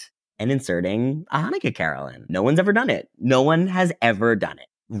slot and inserting a Hanukkah Carol in? No one's ever done it. No one has ever done it.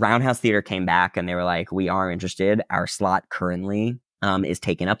 Roundhouse Theater came back and they were like, we are interested. Our slot currently is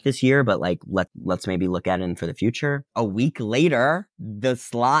taken up this year, but like let's maybe look at it for the future. A week later, the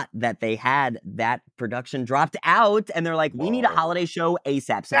slot that they had, that production dropped out, and they're like, we need a holiday show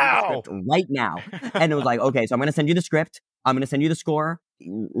ASAP. Send the script right now. And it was like, okay, so I'm going to send you the script. I'm going to send you the score.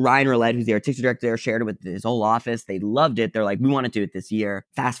 Ryan Roulette, who's the artistic director there, shared it with his whole office. They loved it. They're like, we want to do it this year.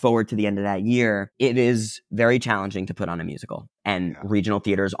 Fast forward to the end of that year. It is very challenging to put on a musical. And regional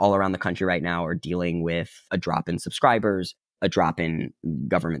theaters all around the country right now are dealing with a drop in subscribers, a drop in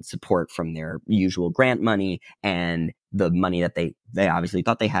government support from their usual grant money, and the money that they obviously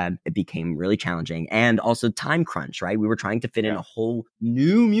thought they had, it became really challenging. And also time crunch, right? We were trying to fit in a whole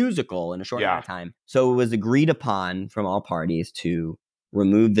new musical in a short amount of time. So it was agreed upon from all parties to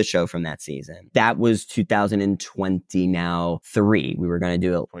remove the show from that season. That was 2020 now 3. We were going to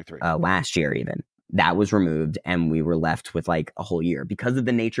do it last year even. That was removed, and we were left with like a whole year. Because of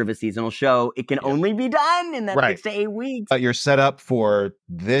the nature of a seasonal show, it can only be done in that 6 to 8 weeks. But you're set up for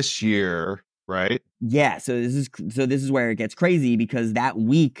this year, right? Yeah, so this is where it gets crazy, because that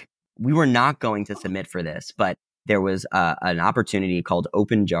week we were not going to submit for this, but there was an opportunity called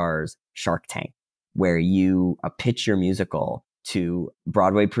Open Jars Shark Tank, where you pitch your musical to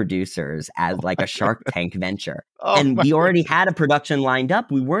Broadway producers as like a Shark Tank venture. Oh And my we already goodness. had a production lined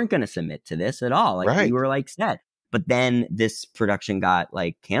up. We weren't going to submit to this at all. Like we Right. were like set. But then this production got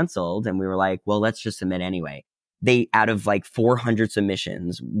like canceled, and we were like, well, let's just submit anyway. They, out of like 400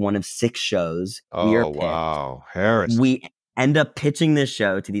 submissions, one of 6 shows, we are Oh, picked. wow. Harris. We end up pitching this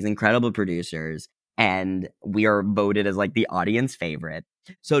show to these incredible producers, and we are voted as like the audience favorite.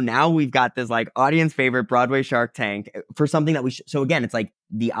 So now we've got this like audience favorite Broadway Shark Tank for something that so again, it's like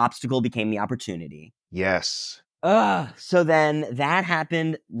the obstacle became the opportunity. Yes. So then that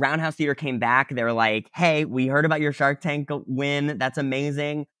happened. Roundhouse Theater came back. They were like, hey, we heard about your Shark Tank win. That's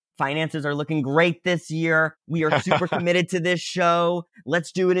amazing. Finances are looking great this year. We are super committed to this show.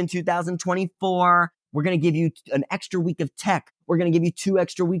 Let's do it in 2024. We're going to give you an extra week of tech. We're going to give you 2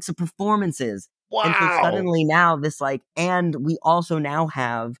 extra weeks of performances. Wow. And so suddenly now this like, and we also now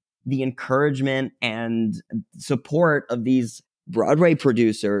have the encouragement and support of these Broadway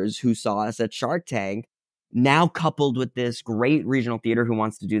producers who saw us at Shark Tank, now coupled with this great regional theater who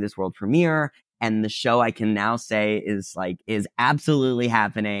wants to do this world premiere. And the show, I can now say, is absolutely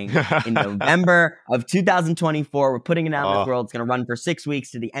happening in November of 2024. We're putting it out in this world. It's going to run for 6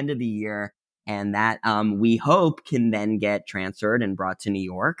 weeks to the end of the year. And that we hope can then get transferred and brought to New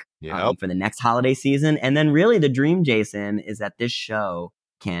York for the next holiday season. And then really the dream, Jason, is that this show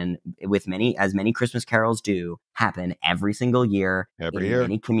can, with as many Christmas carols do, happen every single year. Every year.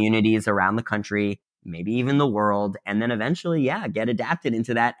 Many communities around the country, maybe even the world, and then eventually, get adapted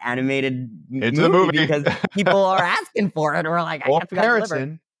into that animated movie because people are asking for it, or like, I forgot to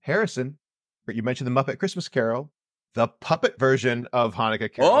deliver. Harrison, you mentioned the Muppet Christmas Carol, the puppet version of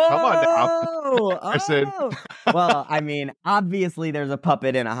Hanukkah Carol. Come on now, Harrison. Well, I mean, obviously there's a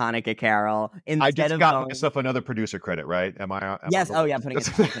puppet in a Hanukkah Carol. I just got myself another producer credit, right? Am I yes. Putting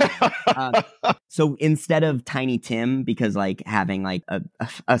it. So instead of Tiny Tim, because like having like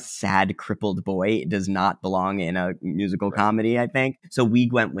a sad crippled boy does not belong in a musical comedy, I think. So we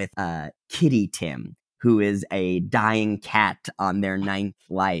went with Kitty Tim, who is a dying cat on their 9th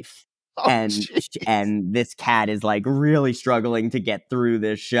life. And this cat is like really struggling to get through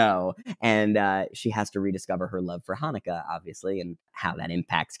this show, and she has to rediscover her love for Hanukkah, obviously, and how that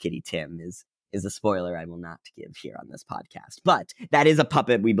impacts Kitty Tim is a spoiler I will not give here on this podcast. But that is a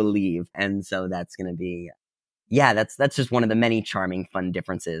puppet, we believe, and so that's going to be, that's just one of the many charming, fun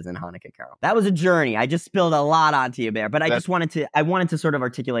differences in Hanukkah Carol. That was a journey. I just spilled a lot onto you there, but I wanted to sort of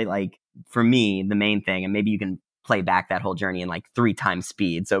articulate, like, for me, the main thing, and maybe you can play back that whole journey in like 3 times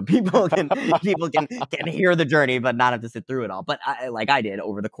speed, so people can hear the journey but not have to sit through it all. But I did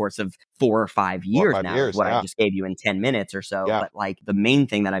over the course of 4 or 5 years I just gave you in 10 minutes or so. But like the main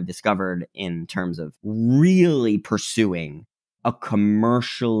thing that I've discovered in terms of really pursuing a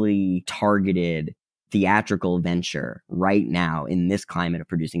commercially targeted theatrical venture right now in this climate of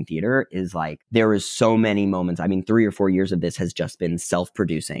producing theater is like, there is so many moments. I mean, 3 or 4 years of this has just been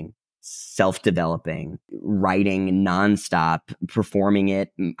self-producing, self-developing, writing nonstop, performing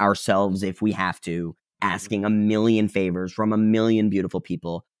it ourselves if we have to, asking a million favors from a million beautiful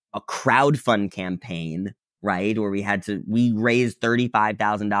people, a crowdfund campaign, right? Where we raised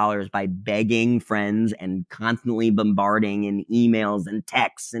 $35,000 by begging friends and constantly bombarding in emails and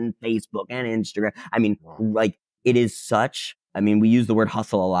texts and Facebook and Instagram. I mean, like it is we use the word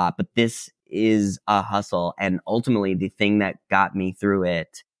hustle a lot, but this is a hustle. And ultimately the thing that got me through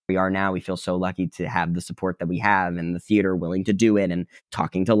it, we feel so lucky to have the support that we have and the theater willing to do it and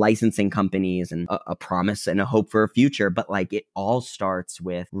talking to licensing companies and a promise and a hope for a future. But like it all starts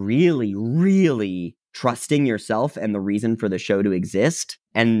with really, really trusting yourself and the reason for the show to exist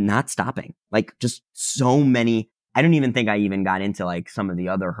and not stopping. Like just so many, I don't even think I even got into like some of the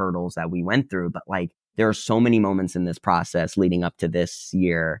other hurdles that we went through, but like there are so many moments in this process leading up to this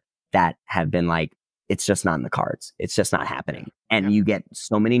year that have been like, it's just not in the cards. It's just not happening. And you get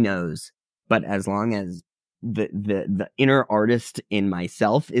so many no's, but as long as the inner artist in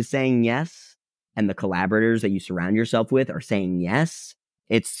myself is saying yes, and the collaborators that you surround yourself with are saying yes,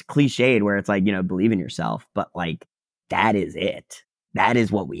 it's cliched where it's like, believe in yourself, but like, that is it. That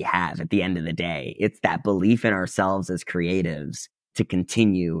is what we have at the end of the day. It's that belief in ourselves as creatives to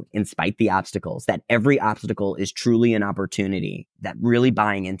continue in spite the obstacles, that every obstacle is truly an opportunity, that really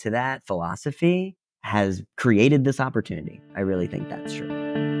buying into that philosophy has created this opportunity. I really think that's true.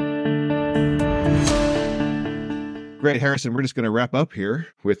 Great, Harrison. We're just going to wrap up here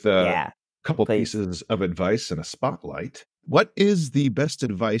with a couple pieces of advice and a spotlight. What is the best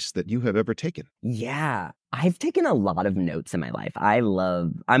advice that you have ever taken? Yeah, I've taken a lot of notes in my life.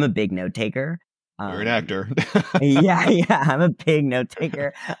 I'm a big note taker. You're an actor. Yeah, I'm a big note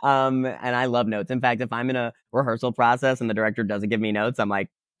taker. And I love notes. In fact, if I'm in a rehearsal process and the director doesn't give me notes, I'm like,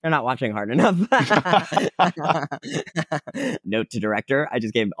 they're not watching hard enough. Note to director. I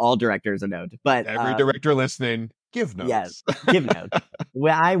just gave all directors a note. But every director listening, give notes. Yes, give notes.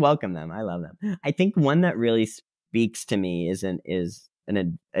 Well, I welcome them. I love them. I think one that really speaks to me is an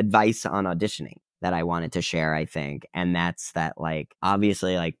advice on auditioning that I wanted to share, I think. And that's that, like,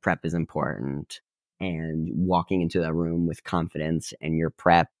 obviously, like, prep is important, and walking into a room with confidence and your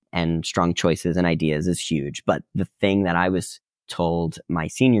prep and strong choices and ideas is huge. But the thing that I was told my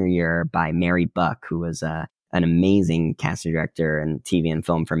senior year by Mary Buck, who was an amazing casting director and TV and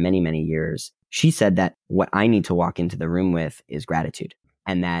film for many, many years, she said that what I need to walk into the room with is gratitude.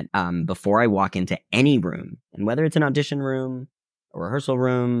 And that before I walk into any room, and whether it's an audition room, a rehearsal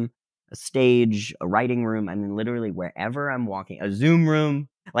room, a stage, a writing room, I mean, literally wherever I'm walking, a Zoom room,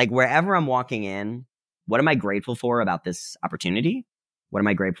 like wherever I'm walking in, what am I grateful for about this opportunity? What am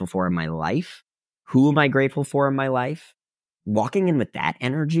I grateful for in my life? Who am I grateful for in my life? Walking in with that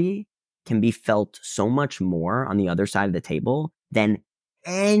energy can be felt so much more on the other side of the table than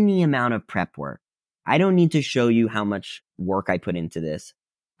any amount of prep work. I don't need to show you how much work I put into this.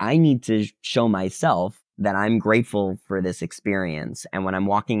 I need to show myself that I'm grateful for this experience. And when I'm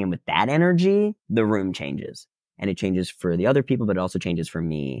walking in with that energy, the room changes. And it changes for the other people, but it also changes for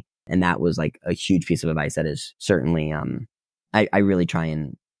me. And that was like a huge piece of advice that is certainly, I really try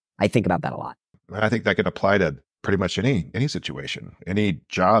and I think about that a lot. I think that could apply to pretty much any situation, any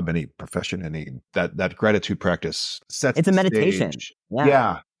job, any profession, that gratitude practice sets it's a meditation. Stage.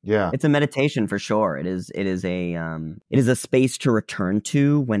 Yeah. Yeah. It's a meditation for sure. It is a space to return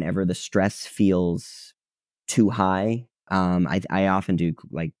to whenever the stress feels too high. I often do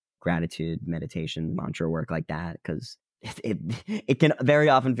like gratitude meditation, mantra work like that, because it can very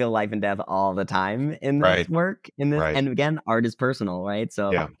often feel life and death all the time in this work. And again, art is personal, right?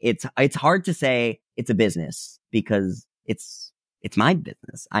 So it's hard to say it's a business, because it's my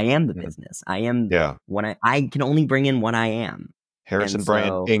business. I am the business. I am what I can only bring in what I am. Harrison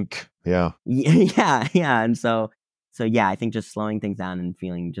Bryan Inc. Yeah. And so I think just slowing things down and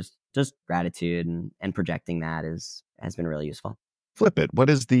feeling just gratitude and projecting that has been really useful. Flip it. What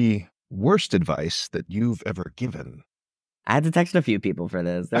is the worst advice that you've ever given? I had to text a few people for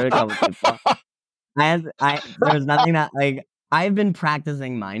this. There were a couple people. There was nothing that, like, I've been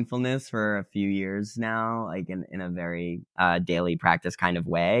practicing mindfulness for a few years now, like in a very daily practice kind of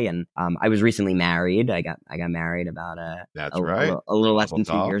way. And I was recently married. I got married about a little less than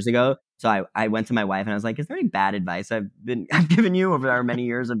 2 years ago. So I went to my wife and I was like, "Is there any bad advice I've given you over our many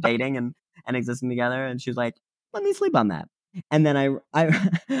years of dating and existing together?" And she was like, "Let me sleep on that." And then I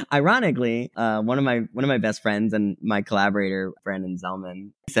ironically, one of my best friends and my collaborator, Brandon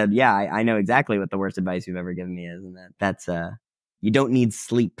Zellman, said, "Yeah, I know exactly what the worst advice you've ever given me is, and that's you don't need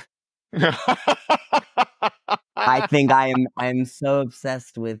sleep." I think I'm so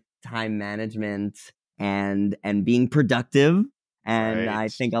obsessed with time management and being productive. And I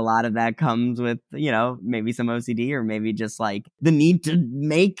think a lot of that comes with, maybe some OCD, or maybe just like the need to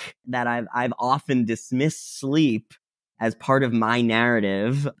make that I've often dismissed sleep as part of my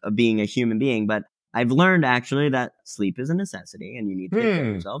narrative of being a human being. But I've learned actually that sleep is a necessity and you need to take care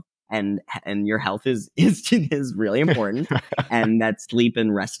of yourself. And your health is really important. And that sleep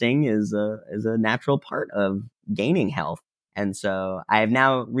and resting is a natural part of gaining health. And so I have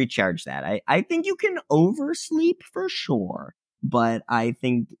now recharged that. I think you can oversleep for sure, but I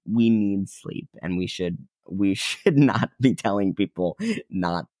think we need sleep, and we should not be telling people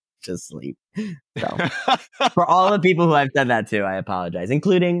not to sleep. So for all the people who I've said that to, I apologize,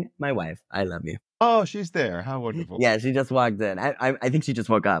 including my wife. I love you. Oh, she's there. How wonderful. Yeah, she just walked in. I think she just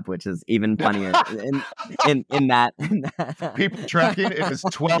woke up, which is even funnier in that. People tracking, it is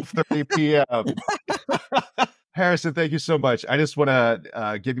 12:30 p.m. Harrison, thank you so much. I just want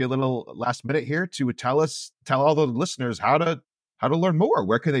to give you a little last minute here to tell all the listeners how to learn more.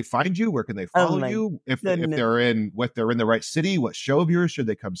 Where can they find you? Where can they follow you? If they're in the right city, what show of yours should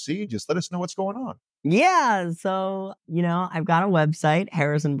they come see? Just let us know what's going on. Yeah. So, I've got a website,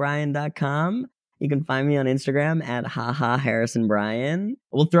 harrisonbryan.com. You can find me on Instagram at @HahaHarrisonBryan.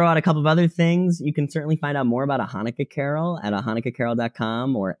 We'll throw out a couple of other things. You can certainly find out more about a Hanukkah Carol at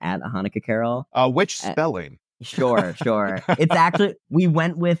ahanukkahcarol.com or at a Hanukkah Carol. Which spelling? Sure. It's actually, we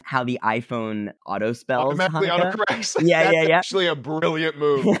went with how the iPhone auto spells automatically Hanukkah. Autocorrects. Yeah. That's actually a brilliant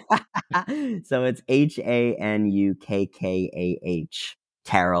move. So it's HANUKKAH,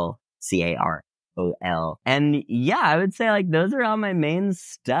 Carol, CAROL. Carol. And yeah, I would say like those are all my main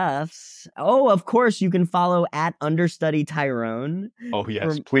stuffs. Oh, of course, you can follow at understudy Tyrone. Oh,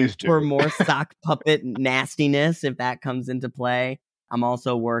 yes, please do. For more sock puppet nastiness, if that comes into play. I'm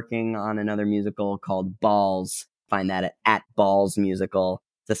also working on another musical called Balls. Find that at Balls Musical.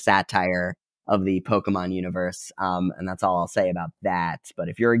 It's a satire of the Pokemon universe. And that's all I'll say about that. But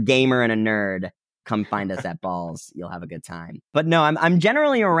if you're a gamer and a nerd, come find us at Balls. You'll have a good time. But no, I'm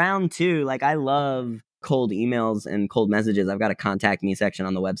generally around too. Like I love cold emails and cold messages. I've got a contact me section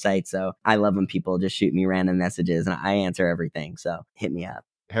on the website. So I love when people just shoot me random messages and I answer everything. So hit me up.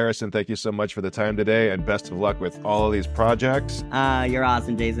 Harrison, thank you so much for the time today and best of luck with all of these projects. You're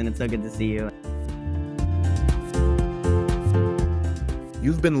awesome, Jason. It's so good to see you.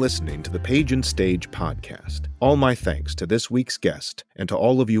 You've been listening to the Page and Stage podcast. All my thanks to this week's guest and to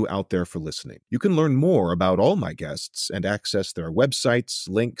all of you out there for listening. You can learn more about all my guests and access their websites,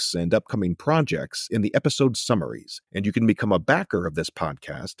 links, and upcoming projects in the episode summaries. And you can become a backer of this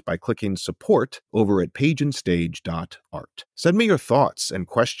podcast by clicking support over at pageandstage.art. Send me your thoughts and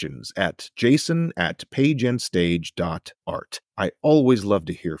questions at jason@pageandstage.art. I always love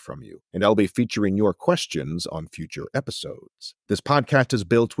to hear from you, and I'll be featuring your questions on future episodes. This podcast is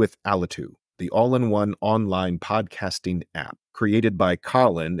built with Alitu, the all-in-one online podcasting app created by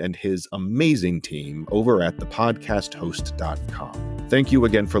Colin and his amazing team over at thepodcasthost.com. Thank you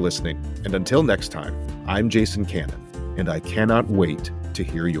again for listening, and until next time, I'm Jason Cannon, and I cannot wait to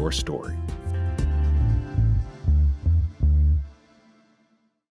hear your story.